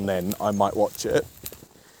that now and then I might watch it.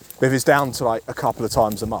 But if it's down to like a couple of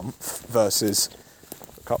times a month versus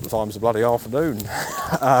a couple of times a bloody afternoon.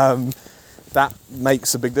 That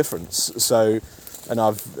makes a big difference. So, and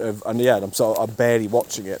I'm barely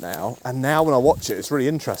watching it now. And now when I watch it, it's really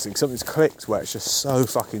interesting. Something's clicked where it's just so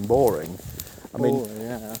fucking boring. I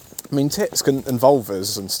mean, tits and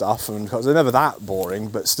vulvas and stuff, and because they're never that boring,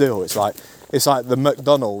 but still, it's like the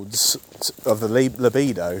McDonald's of the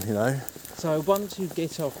libido, you know. So once you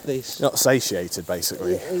get off this, You're not satiated,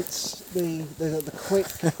 basically. it's the quick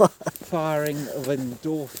firing of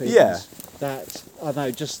endorphins. Yeah. That I know,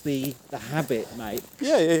 just the habit makes.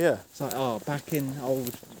 Yeah. It's like, back in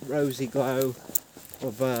old rosy glow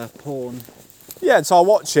of porn. Yeah, and so I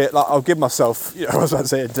watch it. Like I'll give myself, I was about to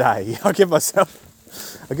say a day. I'll give myself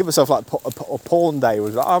like a porn day.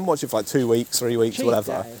 I'm watching it for like 2 weeks, 3 weeks, Cheat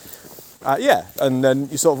whatever. day. Yeah, and then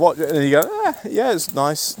you sort of watch it, and then you go, yeah, it's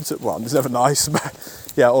nice. Well, it's never nice,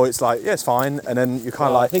 but yeah, or it's like, yeah, it's fine, and then you kind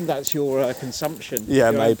of I like, think that's your consumption.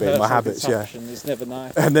 Yeah, your maybe, own my personal habits, yeah. consumption is never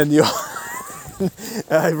nice. and then you're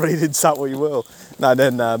read insult what you will. No,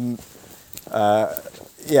 then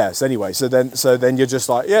yes. Anyway, so then you're just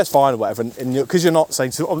like, yeah, it's fine or whatever, and because you're not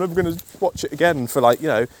saying, I'm never going to watch it again for like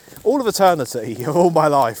all of eternity, all my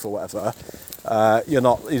life or whatever. You're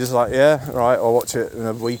just like, yeah, right, I'll watch it in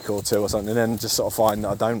a week or two or something, and then just sort of find that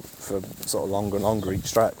I don't for sort of longer and longer each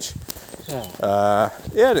stretch. Yeah.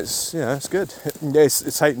 And it's it's good.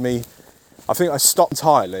 It's taken me. I think I stopped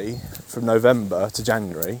entirely from November to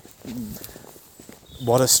January.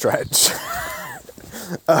 What a stretch.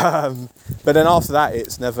 But then after that,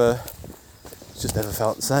 it's just never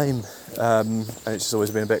felt the same, and it's just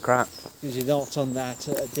always been a bit crap. Because you're not on that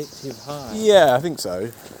addictive high. Yeah, I think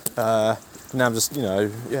so. Now I'm just,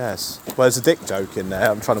 yes. Well, there's a dick joke in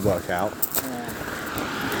there. I'm trying to work out.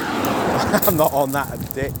 Yeah. I'm not on that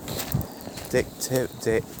dick. I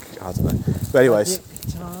don't know. But anyways,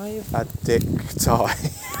 a dick tie.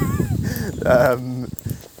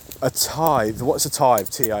 A tithe. What's a tithe?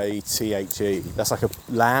 T-I-E-T-H-E. That's like a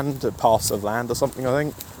parcel of land or something, I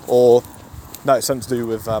think. Or no, it's something to do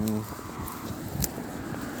with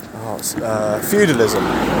feudalism.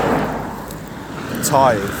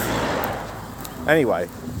 Tithe. Anyway,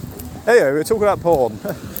 we're talking about porn.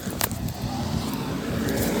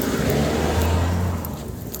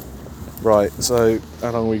 Right, so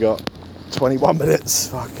how long we got? 21 minutes.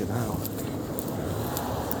 Fucking hell.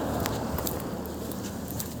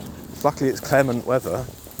 Luckily it's clement weather.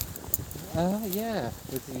 Yeah.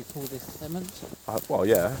 Would you call this clement? Well,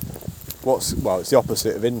 yeah. It's the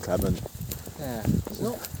opposite of inclement. Yeah. It's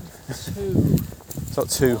not too... It's not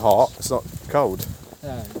too hot, it's not cold.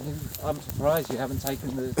 No, I'm surprised you haven't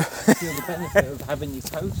taken the benefit of having your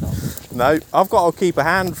coat on. No, I've got to keep a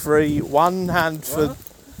hand free, one hand for...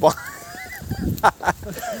 One.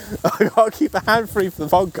 I've got to keep a hand free for the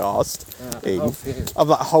podcast. I'm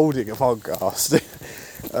like holding a podcast.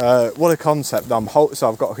 What a concept. So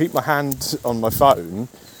I've got to keep my hand on my phone,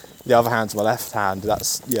 the other hand's my left hand.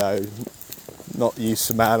 That's, not use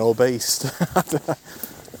for man or beast.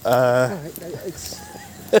 It's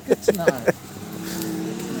good to know.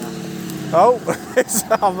 Oh, it's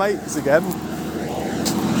our mates again.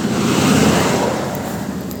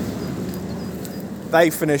 They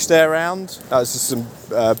finished their round. That was just some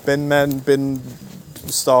bin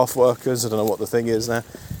staff workers. I don't know what the thing is now.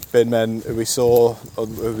 Bin men who we saw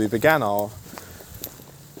when we began our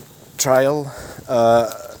trail.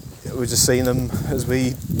 We just seen them as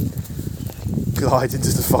we glide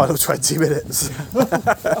into the final 20 minutes.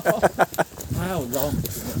 How long?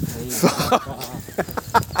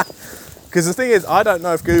 Because the thing is, I don't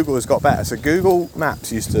know if Google has got better. So Google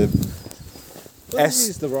Maps used to... This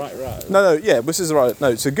is the right road. No, this is the right...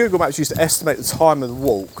 No, so Google Maps used to estimate the time of the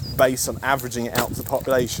walk based on averaging it out to the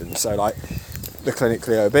population. So, like, the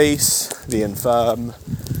clinically obese, the infirm,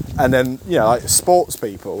 and then, like, sports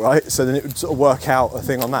people, right? So then it would sort of work out a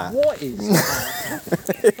thing on that. What is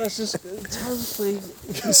that? That's just totally...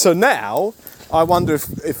 So now, I wonder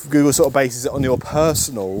if Google sort of bases it on your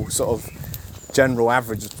personal sort of general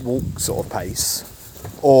average walk sort of pace,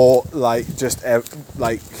 or like just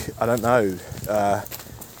like I don't know,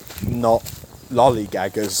 not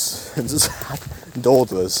lollygaggers and just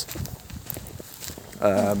dawdlers.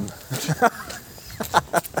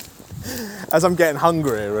 As I'm getting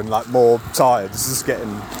hungrier and like more tired, this is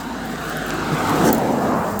getting.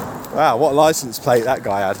 Wow, what license plate that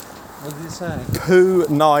guy had. What did it say? Poo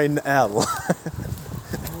 9L.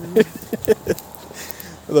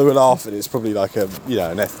 Although we're laughing, it's probably like an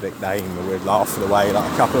ethnic name, and we're laughing away like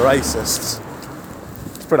a couple of racists.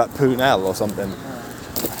 It's probably like Poonell or something.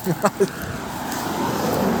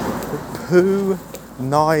 Poo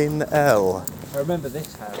 9L. I remember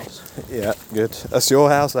this house. Yeah, good. That's your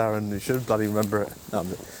house, Aaron. You should bloody remember it. No,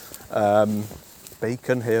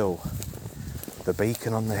 Beacon Hill. The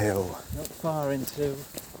beacon on the hill. Not far into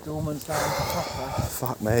Dorman's Land proper.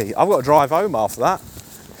 Fuck me. I've got to drive home after that.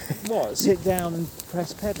 What? Sit down and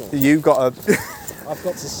press pedal? You've got to... I've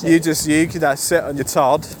got to sit. you can sit on your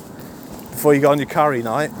Todd before you go on your curry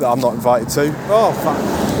night that I'm not invited to. Oh, fuck.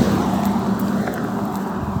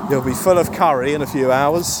 You'll be full of curry in a few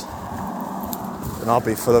hours. And I'll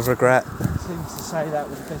be full of regret. Seems to say that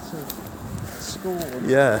with a bit of scorn.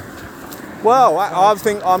 Yeah. Well, I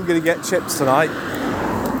think I'm going to get chips tonight.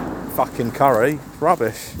 Fucking curry.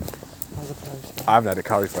 Rubbish. As opposed to... I haven't had a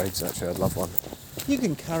curry for ages, actually. I'd love one. You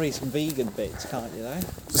can curry some vegan bits, can't you, though?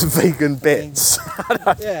 Some vegan bits.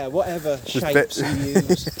 Yeah, whatever shapes bits. you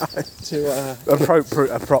use to...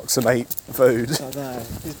 Approximate food. I don't know.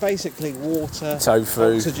 It's basically water,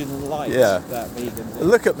 Tofu. oxygen and light, Yeah. that vegan bit.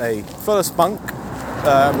 Look at me, full of spunk.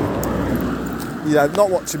 Not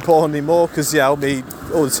watching porn anymore because all the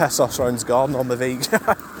testosterone's gone on the vegan.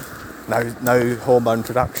 no hormone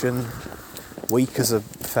production. Weak as a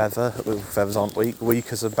feather. Well, feathers aren't weak.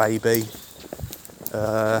 Weak as a baby.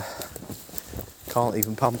 Can't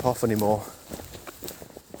even pump off anymore.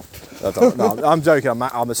 No, I'm joking.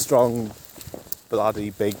 I'm a strong, bloody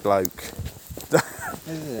big bloke.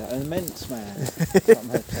 Is it? An immense man. I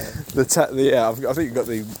think you got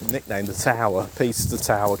the nickname the Tower, Peace the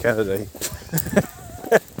Tower Kennedy,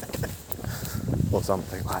 or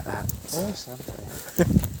something like that. Or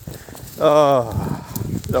something. Oh,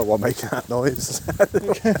 I don't want making that noise.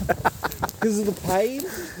 Because of the pain?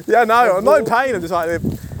 Yeah, no, I'm not in pain. I'm just like,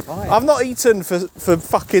 Right. I've not eaten for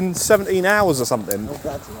fucking 17 hours or something. Oh,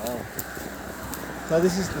 bloody hell. So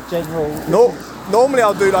this is the general... Normally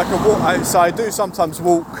I'll do like a walk, so I do sometimes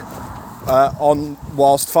walk on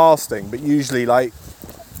whilst fasting, but usually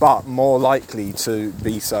but more likely to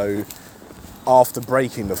be so after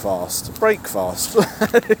breaking the fast. Break fast.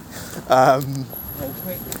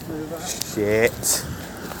 Shit.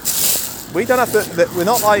 We don't have to, we're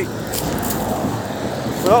not like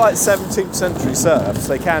 17th century serfs,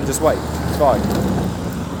 they can just wait, it's fine.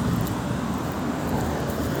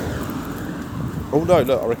 Oh no,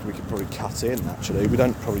 look, I reckon we could probably cut in actually. We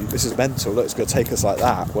don't probably, this is mental, look, it's going to take us like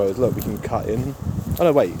that. Whereas look, we can cut in. Oh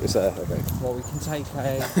no, wait, it's there, okay. Well, we can take we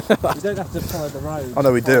don't have to follow the road. Oh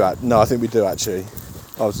no, we do, no, I think we do actually.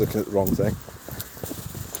 I was looking at the wrong thing.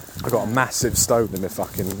 I've got a massive stone in my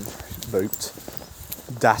fucking boot.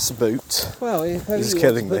 Das boot. Well, if only This is you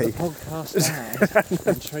killing want to me. put the podcast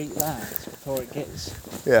down and treat that before it gets...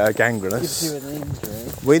 Yeah, gangrenous. gives you an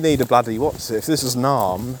injury. We need a bloody, if this was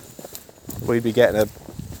Narm, we'd be getting a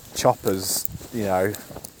choppers,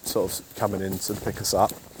 sort of coming in to pick us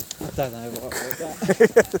up. I don't know what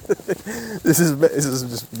that... This is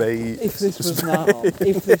just me. If this was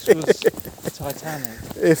if this was Titanic.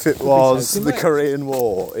 If it was so the correct. Korean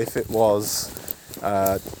War, if it was,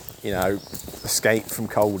 Escape from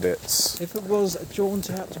Colditz. If it was a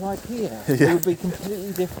jaunt out to IKEA, Yeah. it would be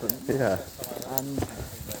completely different. Yeah. And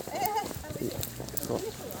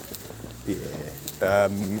Yeah.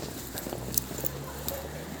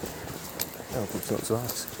 Oh, I've got to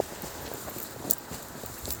ask.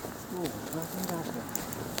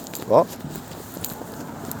 What?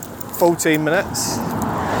 14 minutes.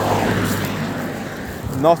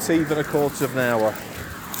 Not even a quarter of an hour.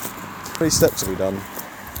 How many steps have we done?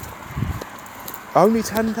 Only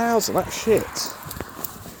 10,000, that's shit.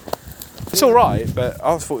 It's alright, but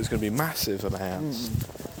I thought it was going to be massive amounts.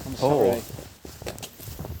 I'm Oh. sorry.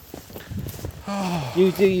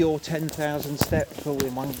 You do your 10,000 steps all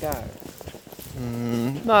in one go.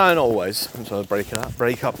 No, not always. I'm trying to break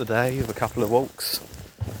up the day with a couple of walks.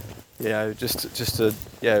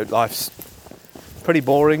 Life's pretty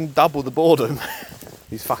boring. Double the boredom.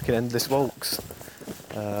 These fucking endless walks.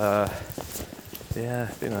 What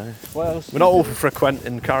else? We're not all for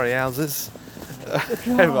frequenting curry houses.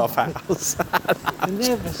 In our house. It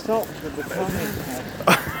never stops with the curry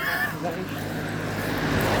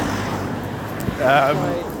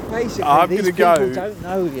basically, I'm these gonna people go- don't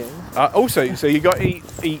know you. Also, so you got to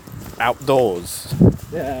eat outdoors.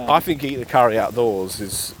 Yeah. I think eating the curry outdoors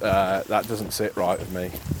is that doesn't sit right with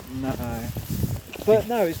me. No. But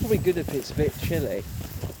no, it's probably good if it's a bit chilly.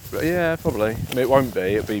 But yeah, probably. I mean, it won't be.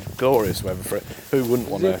 It'll be glorious weather for it. Who wouldn't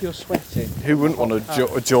want As if to? you're sweating. Who wouldn't want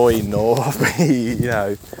to join or be,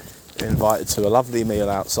 invited to a lovely meal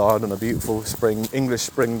outside on a beautiful English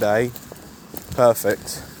spring day?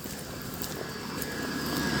 Perfect.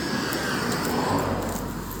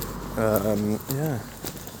 Yeah.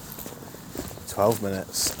 12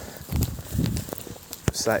 minutes.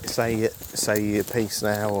 say peace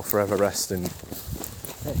now or forever rest in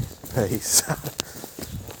peace.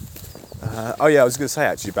 Oh yeah, I was going to say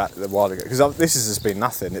actually back a while ago, because this has just been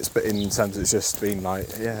nothing. It's been in terms of it's just been like,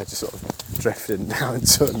 yeah, just sort of drifting down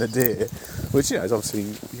into an nadir, which, you know, is obviously,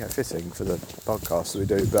 you know, fitting for the podcast that we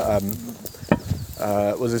do. But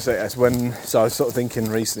what was I say? That's when. So I was sort of thinking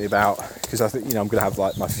recently about, because I think, you know, I'm going to have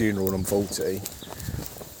like my funeral when I'm 40.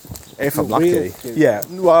 If I'm lucky, yeah.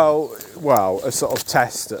 Well, a sort of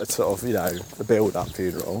test, a sort of, you know, a build-up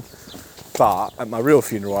funeral. But at my real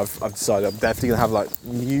funeral, I've decided I'm definitely gonna have like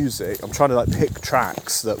music. I'm trying to like pick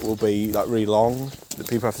tracks that will be like really long that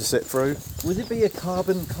people have to sit through. Would it be a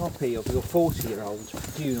carbon copy of your 40-year-old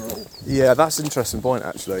funeral? Yeah, that's an interesting point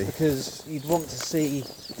actually. Because you'd want to see.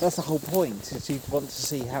 That's the whole point. Is you'd want to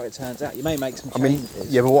see how it turns out. You may make some changes. I mean,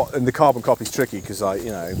 yeah, but what? And the carbon copy's tricky because, like,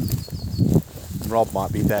 you know, Rob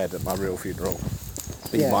might be dead at my real funeral.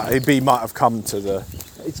 He might have come to the.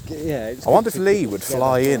 It's I wonder if Lee would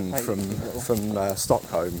fly in from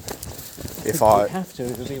Stockholm. If I would have to,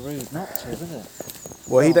 it would be rude not to, wouldn't it?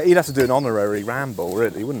 Well, he'd have to do an honorary ramble,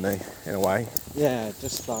 really, wouldn't he? In a way. Yeah,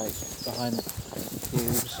 just like behind the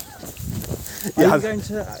pews. Yeah. Are you going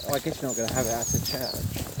to? I guess you're not going to have it at a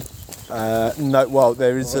church. No. Well,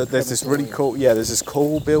 there's this really cool. Yeah, there's this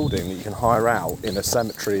cool building that you can hire out in a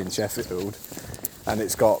cemetery in Sheffield. And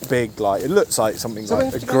it's got big, like, it looks like something So like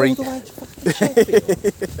we have a to Greek. go all the way to fucking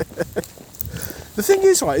Sheffield. The thing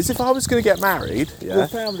is, right, is if I was going to get married, Your yeah.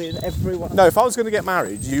 family and everyone. No, if I was going to get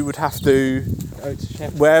married, you would have to, Go to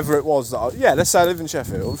Sheffield. wherever it was that let's say I live in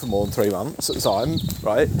Sheffield for more than 3 months at the time,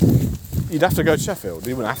 right? You'd have to go to Sheffield.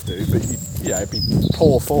 You wouldn't have to, but it'd be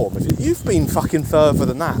poor form. You've been fucking further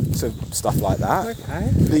than that to stuff like that. Okay.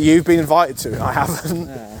 That you've been invited to. I haven't.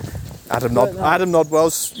 Yeah. Adam No.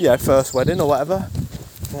 Nodwell's first wedding or whatever.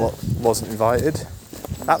 What wasn't invited.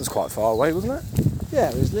 That was quite far away, wasn't it? Yeah,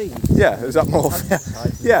 it was Leeds. Yeah, it was up north.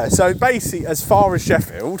 Yeah, so basically as far as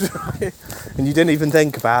Sheffield, right, and you didn't even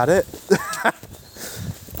think about it.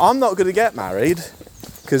 I'm not going to get married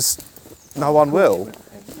because no one will.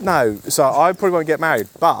 No, so I probably won't get married,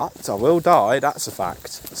 but I will die. That's a fact.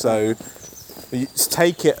 So you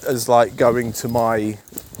take it as like going to my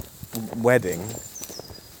wedding,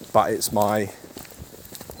 but it's my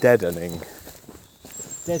deadening.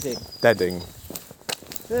 Deading.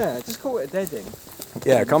 Yeah, just call it a deading.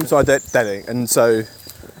 Yeah, come to our deading, and so.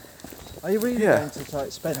 Are you really Yeah. going to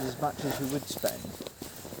like spend as much as you would spend?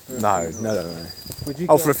 For a No. funeral? Would you?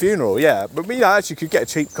 Oh, go- for a funeral, yeah. But you know, actually, could get a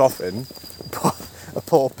cheap coffin, a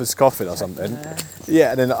pauper's coffin or something.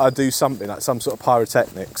 Yeah, and then I do something like some sort of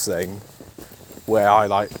pyrotechnics thing, where I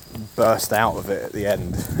like burst out of it at the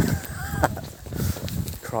end.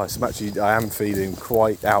 Christ, I am feeling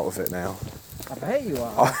quite out of it now. I bet you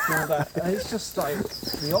are. After all that. It's just like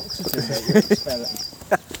the oxygen that you're expelling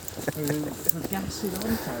through gassing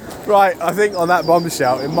on so much. Right, I think on that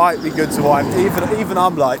bombshell, it might be good to wind. Even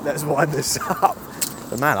I'm like, let's wind this up.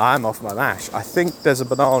 But man, I am off my mash. I think there's a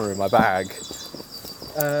banana in my bag.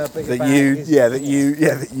 But your That bag you, is-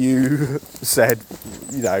 that you said,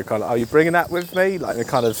 you know, kind of, are you bringing that with me? Like, they're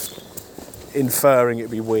kind of inferring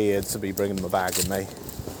it'd be weird to be bringing my bag with me.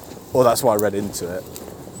 Or that's why I read into it.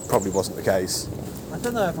 Probably wasn't the case. I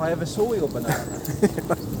don't know if I ever saw your banana.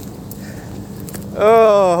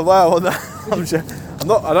 Oh well, no, I'm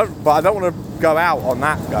not. I don't want to go out on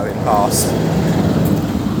that going past.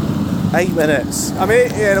 8 minutes. I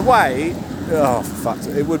mean, in a way, oh fuck,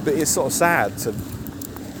 it would be. It's sort of sad to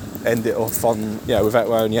end it off on, without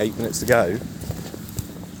only 8 minutes to go. I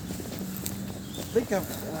think I've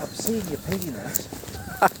seen your penis,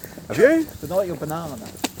 Have you? but not your banana.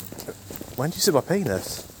 When did you see my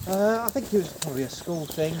penis? I think it was probably a school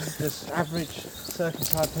thing, just average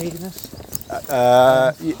circumcised penis.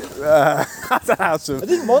 I don't know how to. I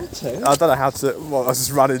didn't want to. I don't know how to. Well, I was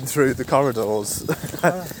just running through the corridors.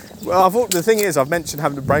 Well, the thing is, I've mentioned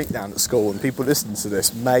having a breakdown at school, and people listening to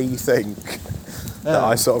this may think that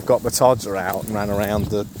I sort of got my todger out and ran around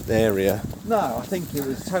the area. No, I think it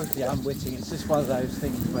was totally unwitting. It's just one of those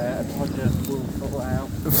things where a podger will fall out.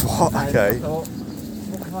 What? And Okay. I thought,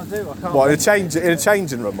 what can I do? I can't. What, in a make it.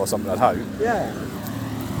 changing room or something? I'd hope. Yeah.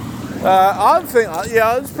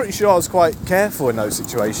 I was pretty sure I was quite careful in those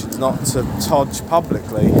situations not to todge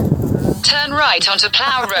publicly. Turn right onto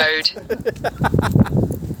Plough Road.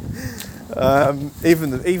 Even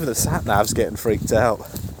the sat nav's getting freaked out.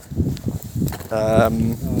 At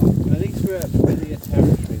least we're at familiar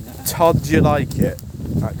territory now. Todd, do you like it?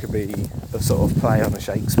 That could be a sort of play on a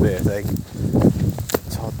Shakespeare thing.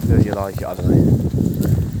 Todd, do you like it? I don't know.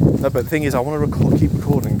 No, but the thing is, I want to keep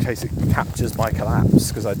recording in case it captures my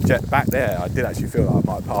collapse, because back there I did actually feel like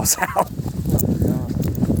I might pass out.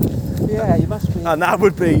 Yeah, you must be. And that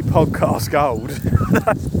would be podcast gold.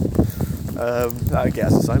 That would get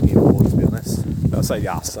us so many awards, to be honest. I say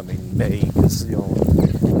us, I mean me, because you're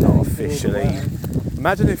not officially.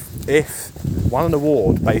 Imagine if won an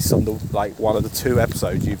award based on one of the 2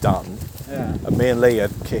 episodes you've done, Yeah. and me and Lee are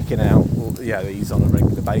kicking out these on a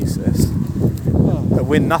regular basis, Oh, and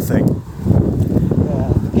win nothing.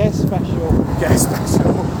 Guest special. Guest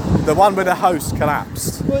special. The one where the host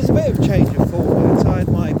collapsed. Well, it's a bit of change of format. I had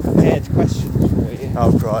my prepared questions for you,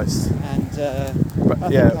 Oh Christ. and But, I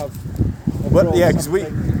yeah. think I've Well, brought yeah, because we.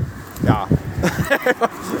 something. Yeah.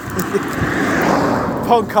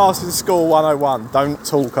 Podcasting School 101. Don't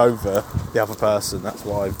talk over the other person. That's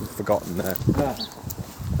what I've forgotten there.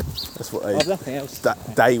 That's what they. I've nothing else.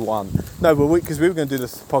 Day one. No, but because we were going to do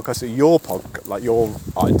this podcast at your your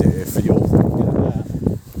idea for your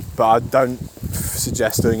thing. But I don't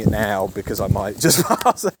suggest doing it now because I might just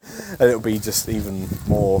pass it, and it'll be just even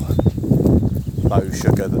more low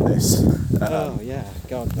sugar than this. Oh yeah,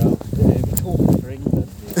 God, well, we're talking for England.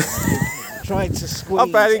 Trying to squeeze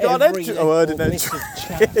I've barely got every a word in little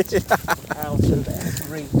it. bit of chat out of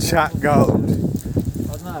every. Chat gold. I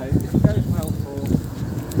know it goes well for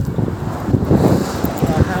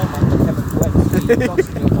how much chemical energy you lost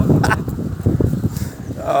in your body.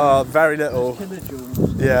 Very little.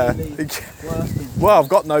 Kilojoules. Yeah. Really worth it. Well, I've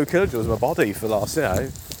got no kilojoules in my body for the last, Yeah.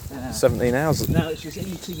 17 hours. Now it's just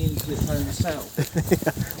eating into its own self.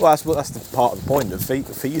 Well, that's the part of the point of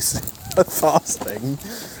feasting, fasting,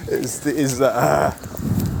 is that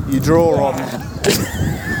you draw on.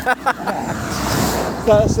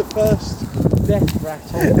 That's the first death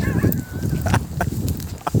rattle.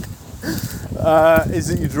 Is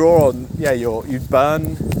that you draw on? Yeah, you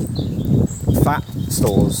burn fat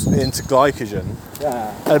stores into glycogen.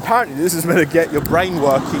 Yeah. And apparently this is going to get your brain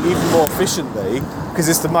working even more efficiently because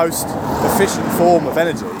it's the most efficient form of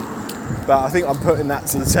energy. But I think I'm putting that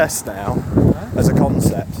to the test now as a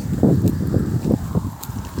concept.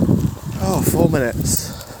 Oh, 4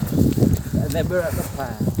 minutes. And then we're at the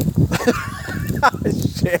plan.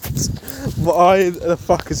 Shit. Why the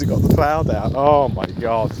fuck has it got the cloud out? Oh my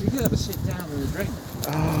god. You can have a sit down and a drink. You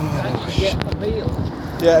can actually get a meal.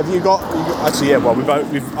 Yeah, have you got actually yeah, well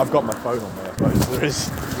I've got my phone on me, I suppose.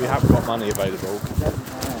 We haven't got money available.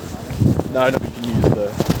 No, we can use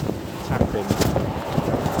the tap in.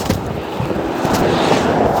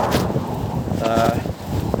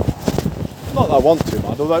 Not that I want to, man,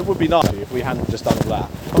 although it would be nice if we hadn't just done all that.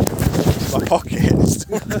 My pocket is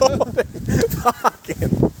still recording.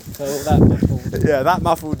 Fucking. So all that muffled. Yeah, that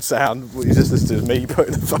muffled sound was just listening to me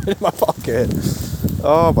putting the phone in my pocket.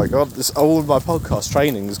 Oh my god, all of my podcast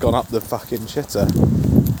training has gone up the fucking shitter.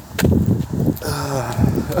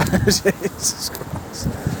 Jesus Christ.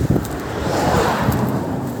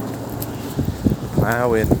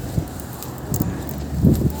 Ploughing.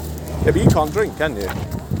 Yeah, but you can't drink, can you?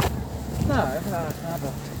 No, I can have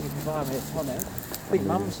you can buy me a tonic. I think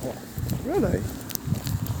Mum's here. Really?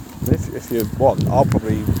 If you want, I'll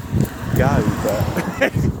probably go, but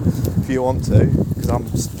if you want to, because I'm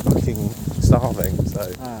fucking starving,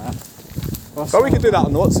 so. But we can do that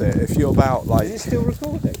on What's It if you're about like. Is it still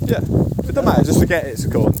recording? Yeah, it doesn't matter. Just forget it's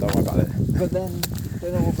recording. Don't worry about it. But then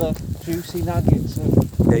all the juicy nuggets of.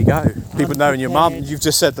 There you go. People knowing your mum. Unprepared. You've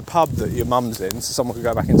just said the pub that your mum's in, so someone could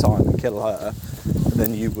go back in time and kill her, and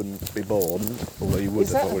then you wouldn't be born, although you would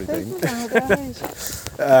Is have that a already thing been. nowadays?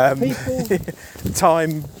 People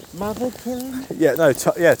Time. mother killing? Yeah, no.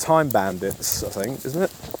 Time bandits. I think, isn't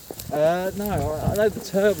it? No, I know the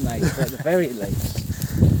Terminator at the very least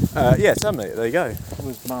Yeah, Terminator. There you go.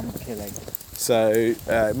 was mum killing. So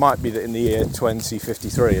it might be that in the year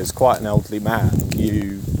 2053, as quite an elderly man,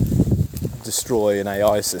 you destroy an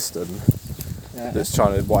AI system that's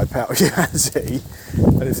trying to wipe out humanity,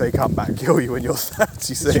 and if they come back and kill you when you're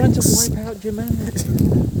 36. It's trying to wipe out humanity.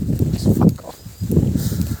 Fuck off.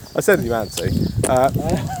 I said humanity.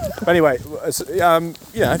 But anyway,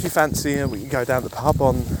 if you fancy, we can go down to the pub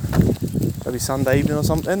on maybe Sunday evening or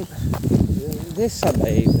something. This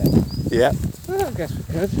Sunday evening. Yeah. Well, I guess we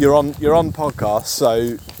could. You're on podcast,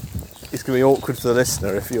 so it's going to be awkward for the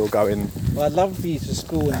listener if you're going. Well, I'd love for you to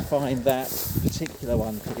school and find that particular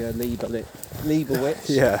one for your Leibowitz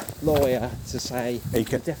lawyer to say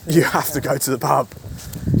You have to go to the pub.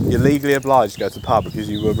 You're legally obliged to go to the pub because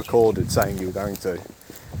you were recorded saying you were going to.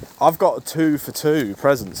 I've got a 2 for 2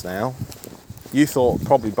 presents now. You thought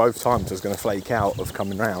probably both times I was going to flake out of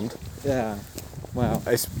coming round. Yeah. Well.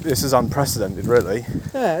 This is unprecedented, really.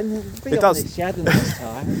 Yeah, and be It honest, does. you hadn't this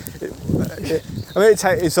time. I mean,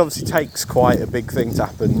 it obviously takes quite a big thing to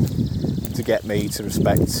happen to get me to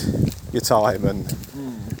respect your time and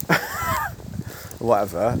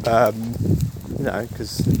whatever. You know,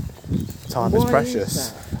 because time is Why precious.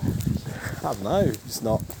 is that? I don't know. It's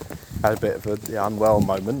not had a bit of a unwell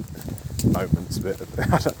moments, a bit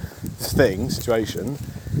of situation,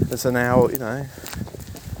 and so now you know,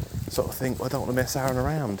 sort of think, well, I don't want to mess Aaron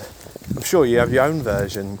around. I'm sure you have your own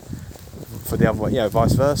version for the other way, you know,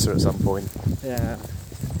 vice versa at some point. Yeah.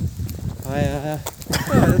 I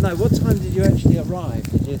don't know. What time did you actually arrive?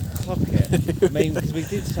 Did you clock it? I mean, because we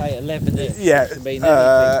did say 11-ish. Yeah, Can mean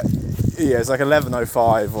anything. yeah, it's like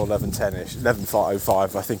 11:05 or 11:10ish,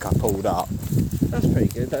 11:05. I think I pulled up. That's pretty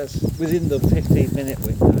good. That's within the 15-minute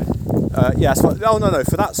window. Yeah, it's like, oh no,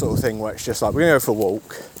 for that sort of thing where it's just like we're gonna go for a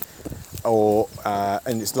walk, or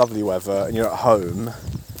and it's lovely weather and you're at home.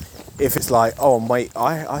 If it's like, oh wait,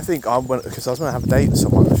 I think I went because I was going to have a date with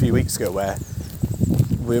someone a few weeks ago where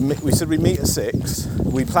we said we'd meet at 6.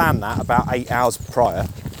 We planned that about 8 hours prior,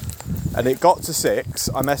 and it got to 6.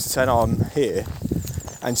 I messaged her, I'm here,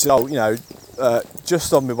 and she said, oh, you know,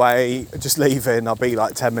 just on my way, just leaving. I'll be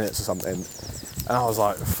like 10 minutes or something. And I was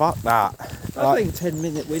like, fuck that. I think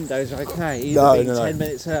 10-minute window's okay. Either No, being no. 10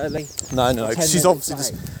 minutes early. No. 10 She's minutes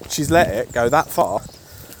obviously late. she's let it go that far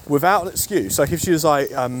without an excuse. Like if she was like,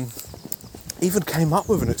 even came up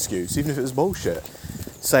with an excuse, even if it was bullshit,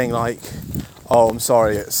 saying like, oh, I'm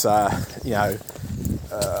sorry, it's you know,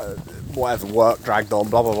 whatever, work dragged on,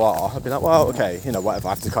 blah blah blah. I'd be like, well, okay, you know, whatever.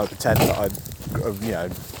 I have to kind of pretend that I, you know,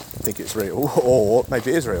 think it's real, or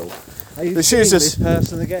maybe it is real. Are you But she seeing was this just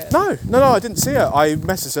person again? no, I didn't see her. I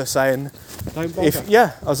messaged her saying, Don't bother.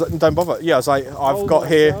 I was like, don't bother. Yeah, I was like, I've Oh got my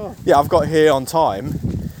here. God. Yeah, I've got here on time.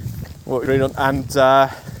 What we're doing on, and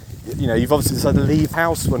you know, you've obviously decided to leave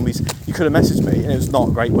house when you could have messaged me, and it was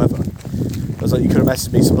not great weather. I was like, you could have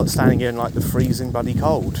messaged me, so I'm not standing here in like the freezing bloody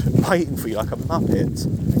cold, waiting for you like a muppet.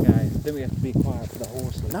 Okay, then we have to be quiet for the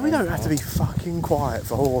horses. No, we don't have to be fucking quiet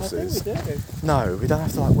for horses. I think we do. No, we don't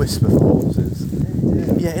have to like whisper for horses.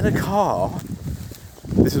 Yeah, in a car.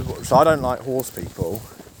 This is so I don't like horse people,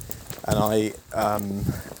 and I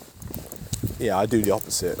do the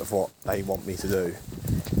opposite of what they want me to do.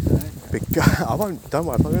 Because I won't. Don't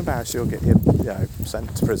worry. If I'm embarrassed, you'll get you know,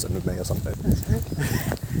 sent to prison with me or something.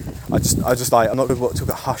 I just like I'm not going to talk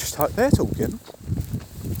a hush type. They're talking.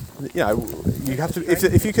 You know, you have to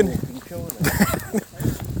if you can.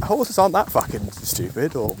 Horses aren't that fucking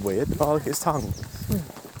stupid or weird. Oh, look at his tongue.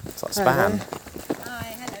 It's like Span.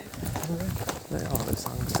 Hi, hello. They are, their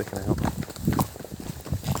tongue sticking out.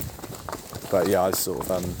 But yeah, I sort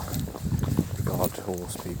of regard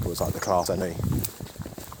horse people as like the class any.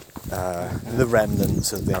 The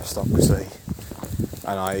remnants of the aristocracy.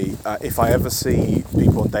 And if I ever see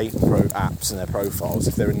people on dating apps and their profiles,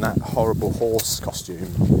 if they're in that horrible horse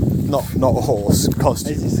costume, not a horse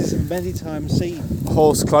costume, Is this many times seen?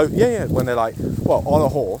 horse clothes, yeah, when they're like, well, on a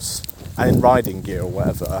horse and in riding gear or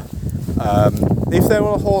whatever. If they're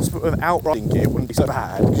on a horse but without riding gear, it wouldn't be so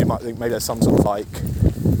bad, because you might think maybe there's some sort of like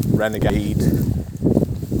renegade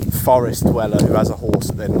forest dweller who has a horse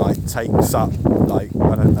that then like takes up like,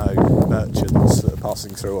 I don't know, merchants that are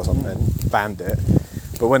passing through or something, bandit.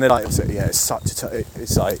 But when they're like, yeah, it's such a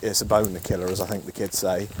it's like it's a boner killer, as I think the kids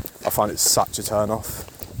say. I find it such a turn off.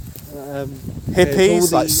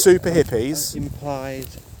 Hippies, like super hippies. Implied.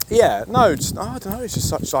 Yeah, no, just I don't know. It's just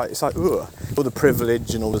such like it's like ugh, all the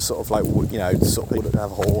privilege and all the sort of like, you know, the sort of people that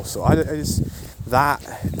have a horse. Or it's that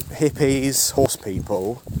hippies, horse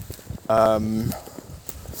people.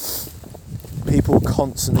 People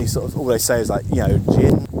constantly sort of all they say is like, you know,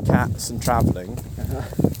 gin, cats, and travelling.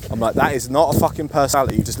 I'm like, that is not a fucking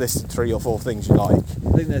personality. You just listed 3 or 4 things you like,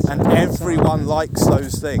 I think there's and everyone likes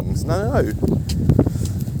those things. No,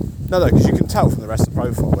 because you can tell from the rest of the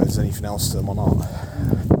profile whether there's anything else to them or not.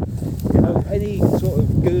 Any sort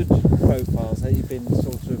of good profiles that you've been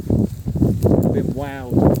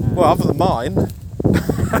wowed at? Well, other than mine.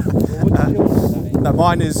 What did yours say? No,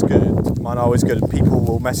 mine is good. Mine are always good. People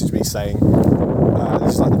will message me saying,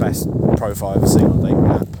 this is like the best profile I've ever seen on a dating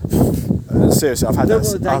app. Seriously, I've had I don't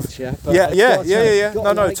that. want to date you, but Yeah. I've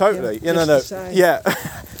got to like Totally. them Yeah, just to say. Yeah.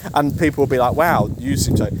 And people will be like, wow, you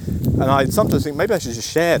seem so. And I sometimes think maybe I should just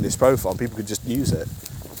share this profile and people could just use it.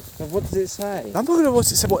 But what does it say? I'm not going to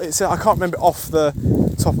what it said. I can't remember off the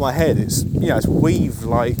top of my head. It's, you know, it's weaved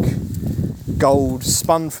like gold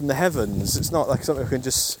spun from the heavens. It's not like something I can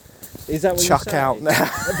just Is that what chuck you say? out now.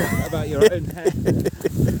 about your own hair?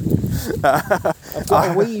 I've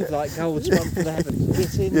got a weave like gold spun from the heavens.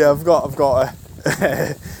 Get in. Yeah, I've got a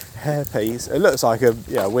hairpiece. It looks like a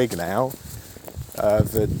wig now.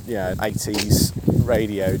 The 80s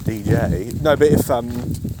radio DJ. No, but if I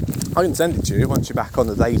can send it to you once you're back on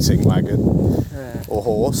the dating wagon Yeah. or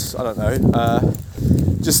horse. I don't know.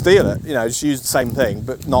 just steal it. You know, just use the same thing,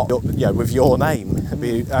 but not with your name. It'd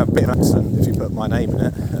be a bit of an accident if you put my name in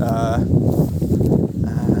it.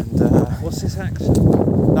 What's this accent?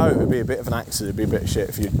 No, it would be a bit of an accident. It'd be a bit of shit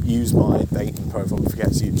if you use my dating profile and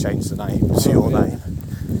forgets you change the name to your name,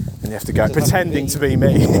 and you have to go So pretending to be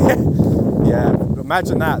me. Yeah,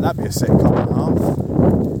 imagine that. That'd be a sitcom and a half.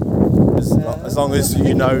 As long as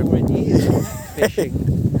you know. Fishing.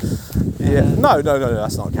 Yeah. No,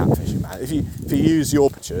 that's not catfishing, man. If you use your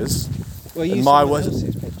pictures, Well, and use my someone words.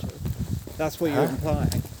 else's picture. That's what you're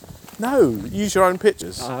implying. No, use your own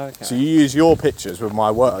pictures. Oh, okay. So you use your pictures with my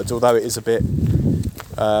words, although it is a bit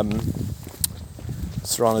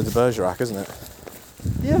Cyrano de Bergerac, isn't it?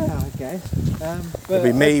 Yeah, I guess. But It'd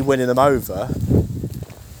be me winning them over.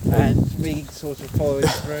 and me sort of following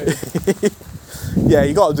through. Yeah,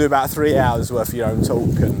 you got to do about 3 hours worth of your own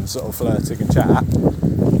talk and sort of flirting and chat.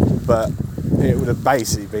 But it would have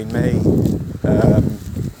basically been me.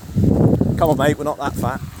 Come on, mate, we're not that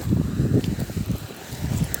fat.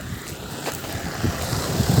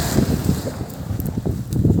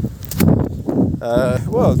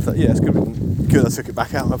 It's good I took it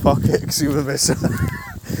back out of my pocket because you would have missed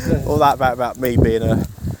all that about me being a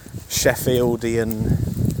Sheffieldian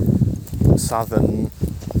southern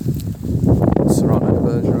Cyrano de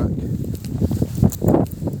Bergerac.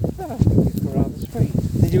 I think it's rather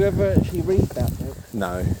sweet. Did you ever actually read that book?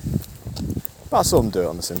 No. But I saw them do it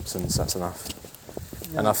on The Simpsons, that's enough.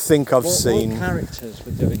 No. And I think I've seen... What characters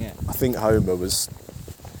were doing it? I think Homer was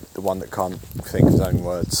the one that can't think of his own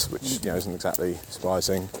words, which isn't exactly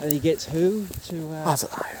surprising. And he gets who to... I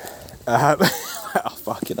don't know. Oh,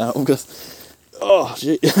 fucking hell. I'm just... Oh,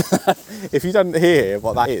 shit. If you don't hear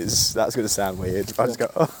what that is, that's going to sound weird. If I just go,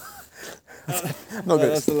 oh. I'm not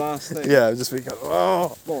That's the last thing. Yeah, just be going,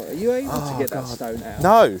 oh. What, are you able to get God. that stone out?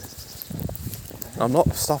 No. I'm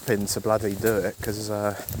not stopping to bloody do it because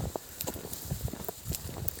I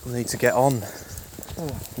need to get on. Oh.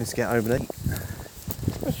 I need to get home and eat.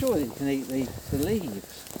 Well, surely you can eat the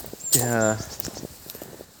leaves. Yeah.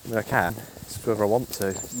 I mean, I can. It's whether I want to.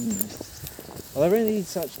 Are there any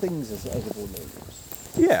such things as edible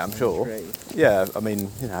leaves? Yeah, I'm sure. Tree? Yeah, I mean,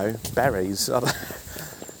 berries.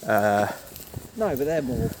 No, but they're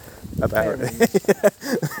more A berry.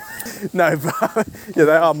 berries. No, but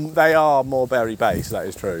yeah, they are more berry based. That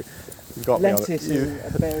is true. You've got Lettuce me on it.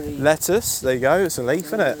 is a berry. Lettuce. There you go. It's a leaf,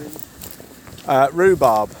 isn't it?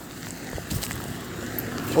 Rhubarb.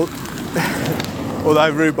 Although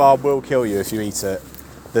rhubarb will kill you if you eat it.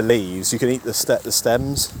 The leaves. You can eat the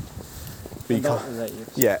stems. But you Not can't. the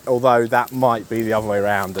leaves. Yeah. Although that might be the other way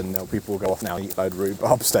around, and people will go off now and eat a load of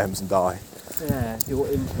rhubarb stems and die. Yeah, your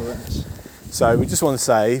influence. So we just want to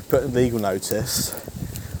say, put a legal notice.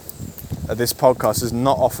 This podcast does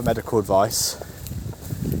not offer medical advice,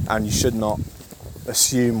 and you should not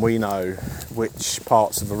assume we know which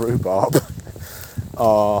parts of a rhubarb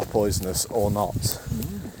are poisonous or not.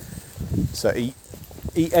 So eat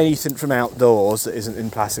anything from outdoors that isn't in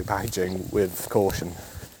plastic packaging with caution.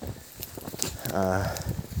 But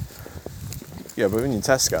when you're in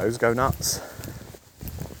Tesco's, go nuts.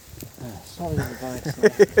 Solid advice.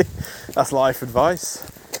 There. That's life advice.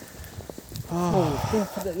 Oh, we've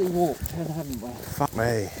definitely walked, haven't we? Fuck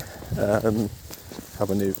me. How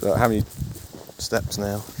many steps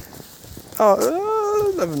now?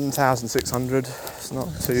 11,600. It's not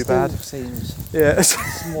too Still bad. Seems Yeah.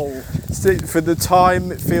 small. For the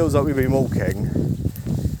time it feels like we've been walking,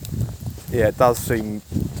 yeah, it does seem.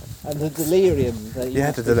 And the delirium that you Yeah,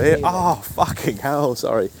 must the be delay. feeling. Oh, fucking hell!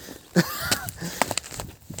 Sorry.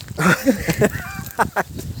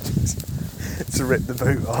 To rip the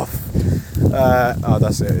boot off.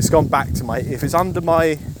 That's it. It's gone back to my. If it's under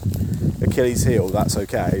my Achilles heel, that's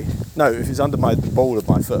okay. No, if it's under the ball of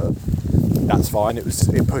my foot, that's fine. It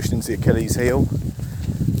pushed into the Achilles heel,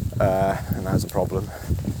 and that's a problem.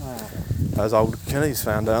 Wow. As old Achilles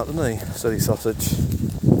found out, didn't he? Silly sausage.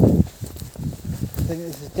 I think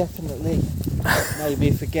this has definitely made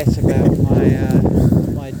me forget about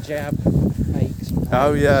my jab aches.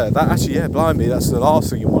 Oh yeah, that actually, yeah, blimey, that's the last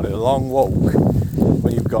thing you want, a long walk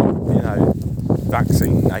when you've got,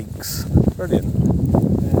 vaccine aches. Brilliant.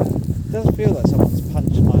 Yeah. It does feel like someone's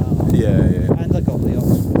punched my arm. Yeah. And I got the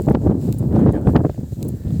Oxford. There you go.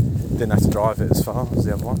 Didn't have to drive it as far as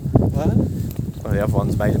the other one. What? Well, the other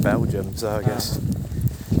one's made in Belgium, so I guess.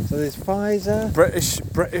 So there's Pfizer. British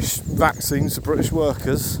vaccines for British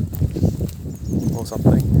workers. Or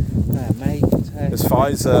something. May contain. There's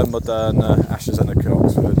Pfizer, Moderna, AstraZeneca,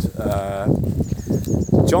 Oxford,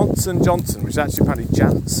 Johnson Johnson, which is actually apparently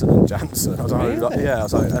Janssen and Janssen. I was like, Really? yeah, I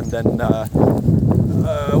was like, and then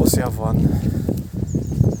what's the other one?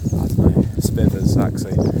 I don't know. Spivers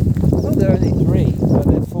actually. Oh, there are only 3. Are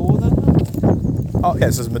there 4 then? Oh yeah,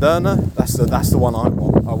 so there's Moderna. That's the one I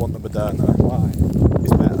want. I want the Moderna. Why?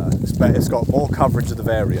 It's better. It's better. It's got more coverage of the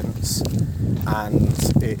variants, and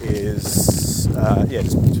it is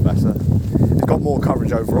just better. It's got more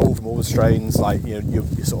coverage overall from all the strains. Like you're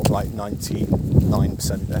sort of like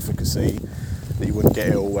 99% efficacy that you wouldn't get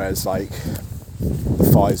ill, whereas like the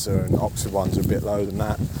Pfizer and Oxford ones are a bit lower than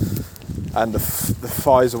that. And the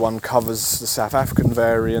Pfizer one covers the South African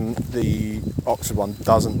variant, the Oxford one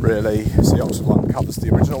doesn't really. So the Oxford one covers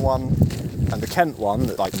the original one, and the Kent one,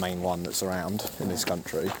 like the main one that's around in this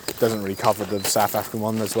country, doesn't really cover the South African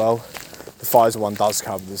one as well. The Pfizer one does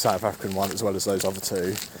cover the South African one as well as those other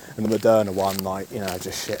 2, and the Moderna one, like,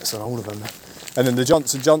 just shits on all of them. And then the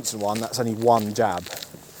Johnson & Johnson one, that's only 1 jab.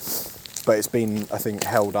 But it's been, I think,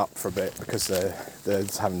 held up for a bit because they're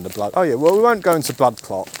having the blood. Oh yeah, well, we won't go into blood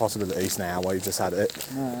clot possibilities now while you've just had it.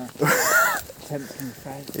 No. Tempting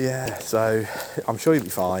fate. Yeah, so I'm sure you'll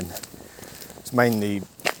be fine. It's mainly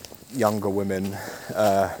younger women,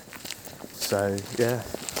 so yeah.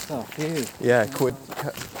 Oh, phew. Yeah,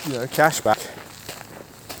 cash back.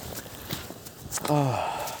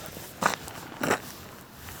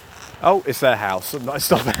 Oh, it's their house. I'm not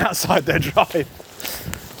stopping outside their drive.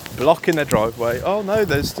 Blocking their driveway. Oh no,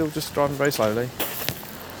 they're still just driving very slowly.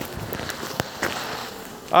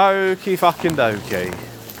 Okie fucking dokie.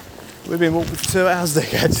 We've been walking for 2 hours,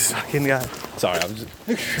 dickhead. Just fucking go. Sorry, I'm just.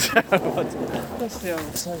 That's the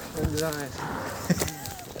old social anxiety.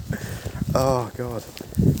 Oh god.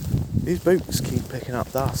 These boots keep picking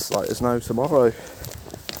up dust like there's no tomorrow.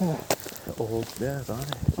 Or yeah, I don't know.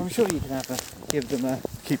 I'm sure you can give them a.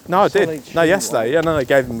 No, I did. solid No, shoe yesterday. one. Yeah, no, I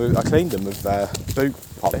gave them. I cleaned them with boot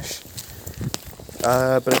polish.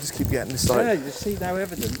 But I just keep getting this Yeah, like you see no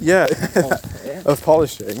evidence. yeah of it. of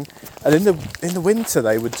polishing. And in the winter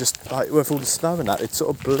they would just like with all the snow and that they'd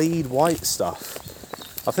sort of bleed white stuff.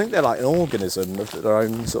 I think they're like an organism of their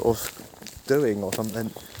own sort of doing or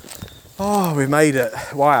something. Oh, we made it.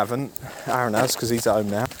 Well, I haven't. Aaron has because he's at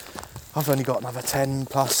home now. I've only got another 10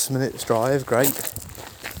 plus minutes drive. Great.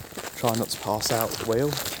 Try not to pass out at the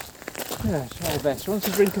wheel. Yeah, try your best. Want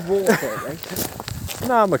a drink of water, right?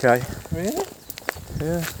 No, I'm okay. Really?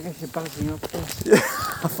 Yeah. I guess you're buzzing up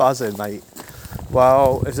this. I'm buzzing, mate.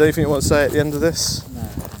 Well, is there anything you want to say at the end of this? No.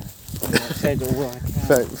 I've said all I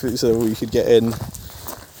can. So we could get in.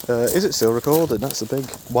 Is it still recording? That's a big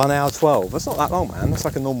 1 hour 12. That's not that long, man. That's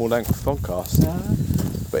like a normal length podcast. No.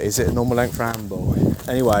 But is it a normal length for Amboy?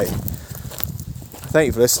 Anyway, thank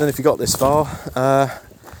you for listening. If you got this far,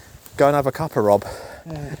 go and have a cuppa, Rob.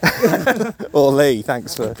 Yeah. Or Lee.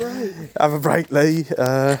 Thanks for have a break, Lee.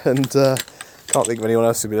 And can't think of anyone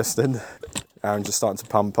else who'll be listening. Aaron's just starting to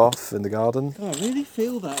pump off in the garden. Oh, I really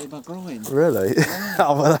feel that in my groin. Really? Yeah.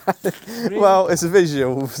 Oh, Really? well, it's a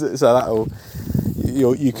visual, so that'll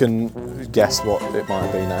you can guess what it might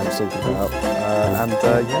have been Aaron's talking about. And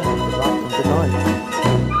yeah, good luck and good night.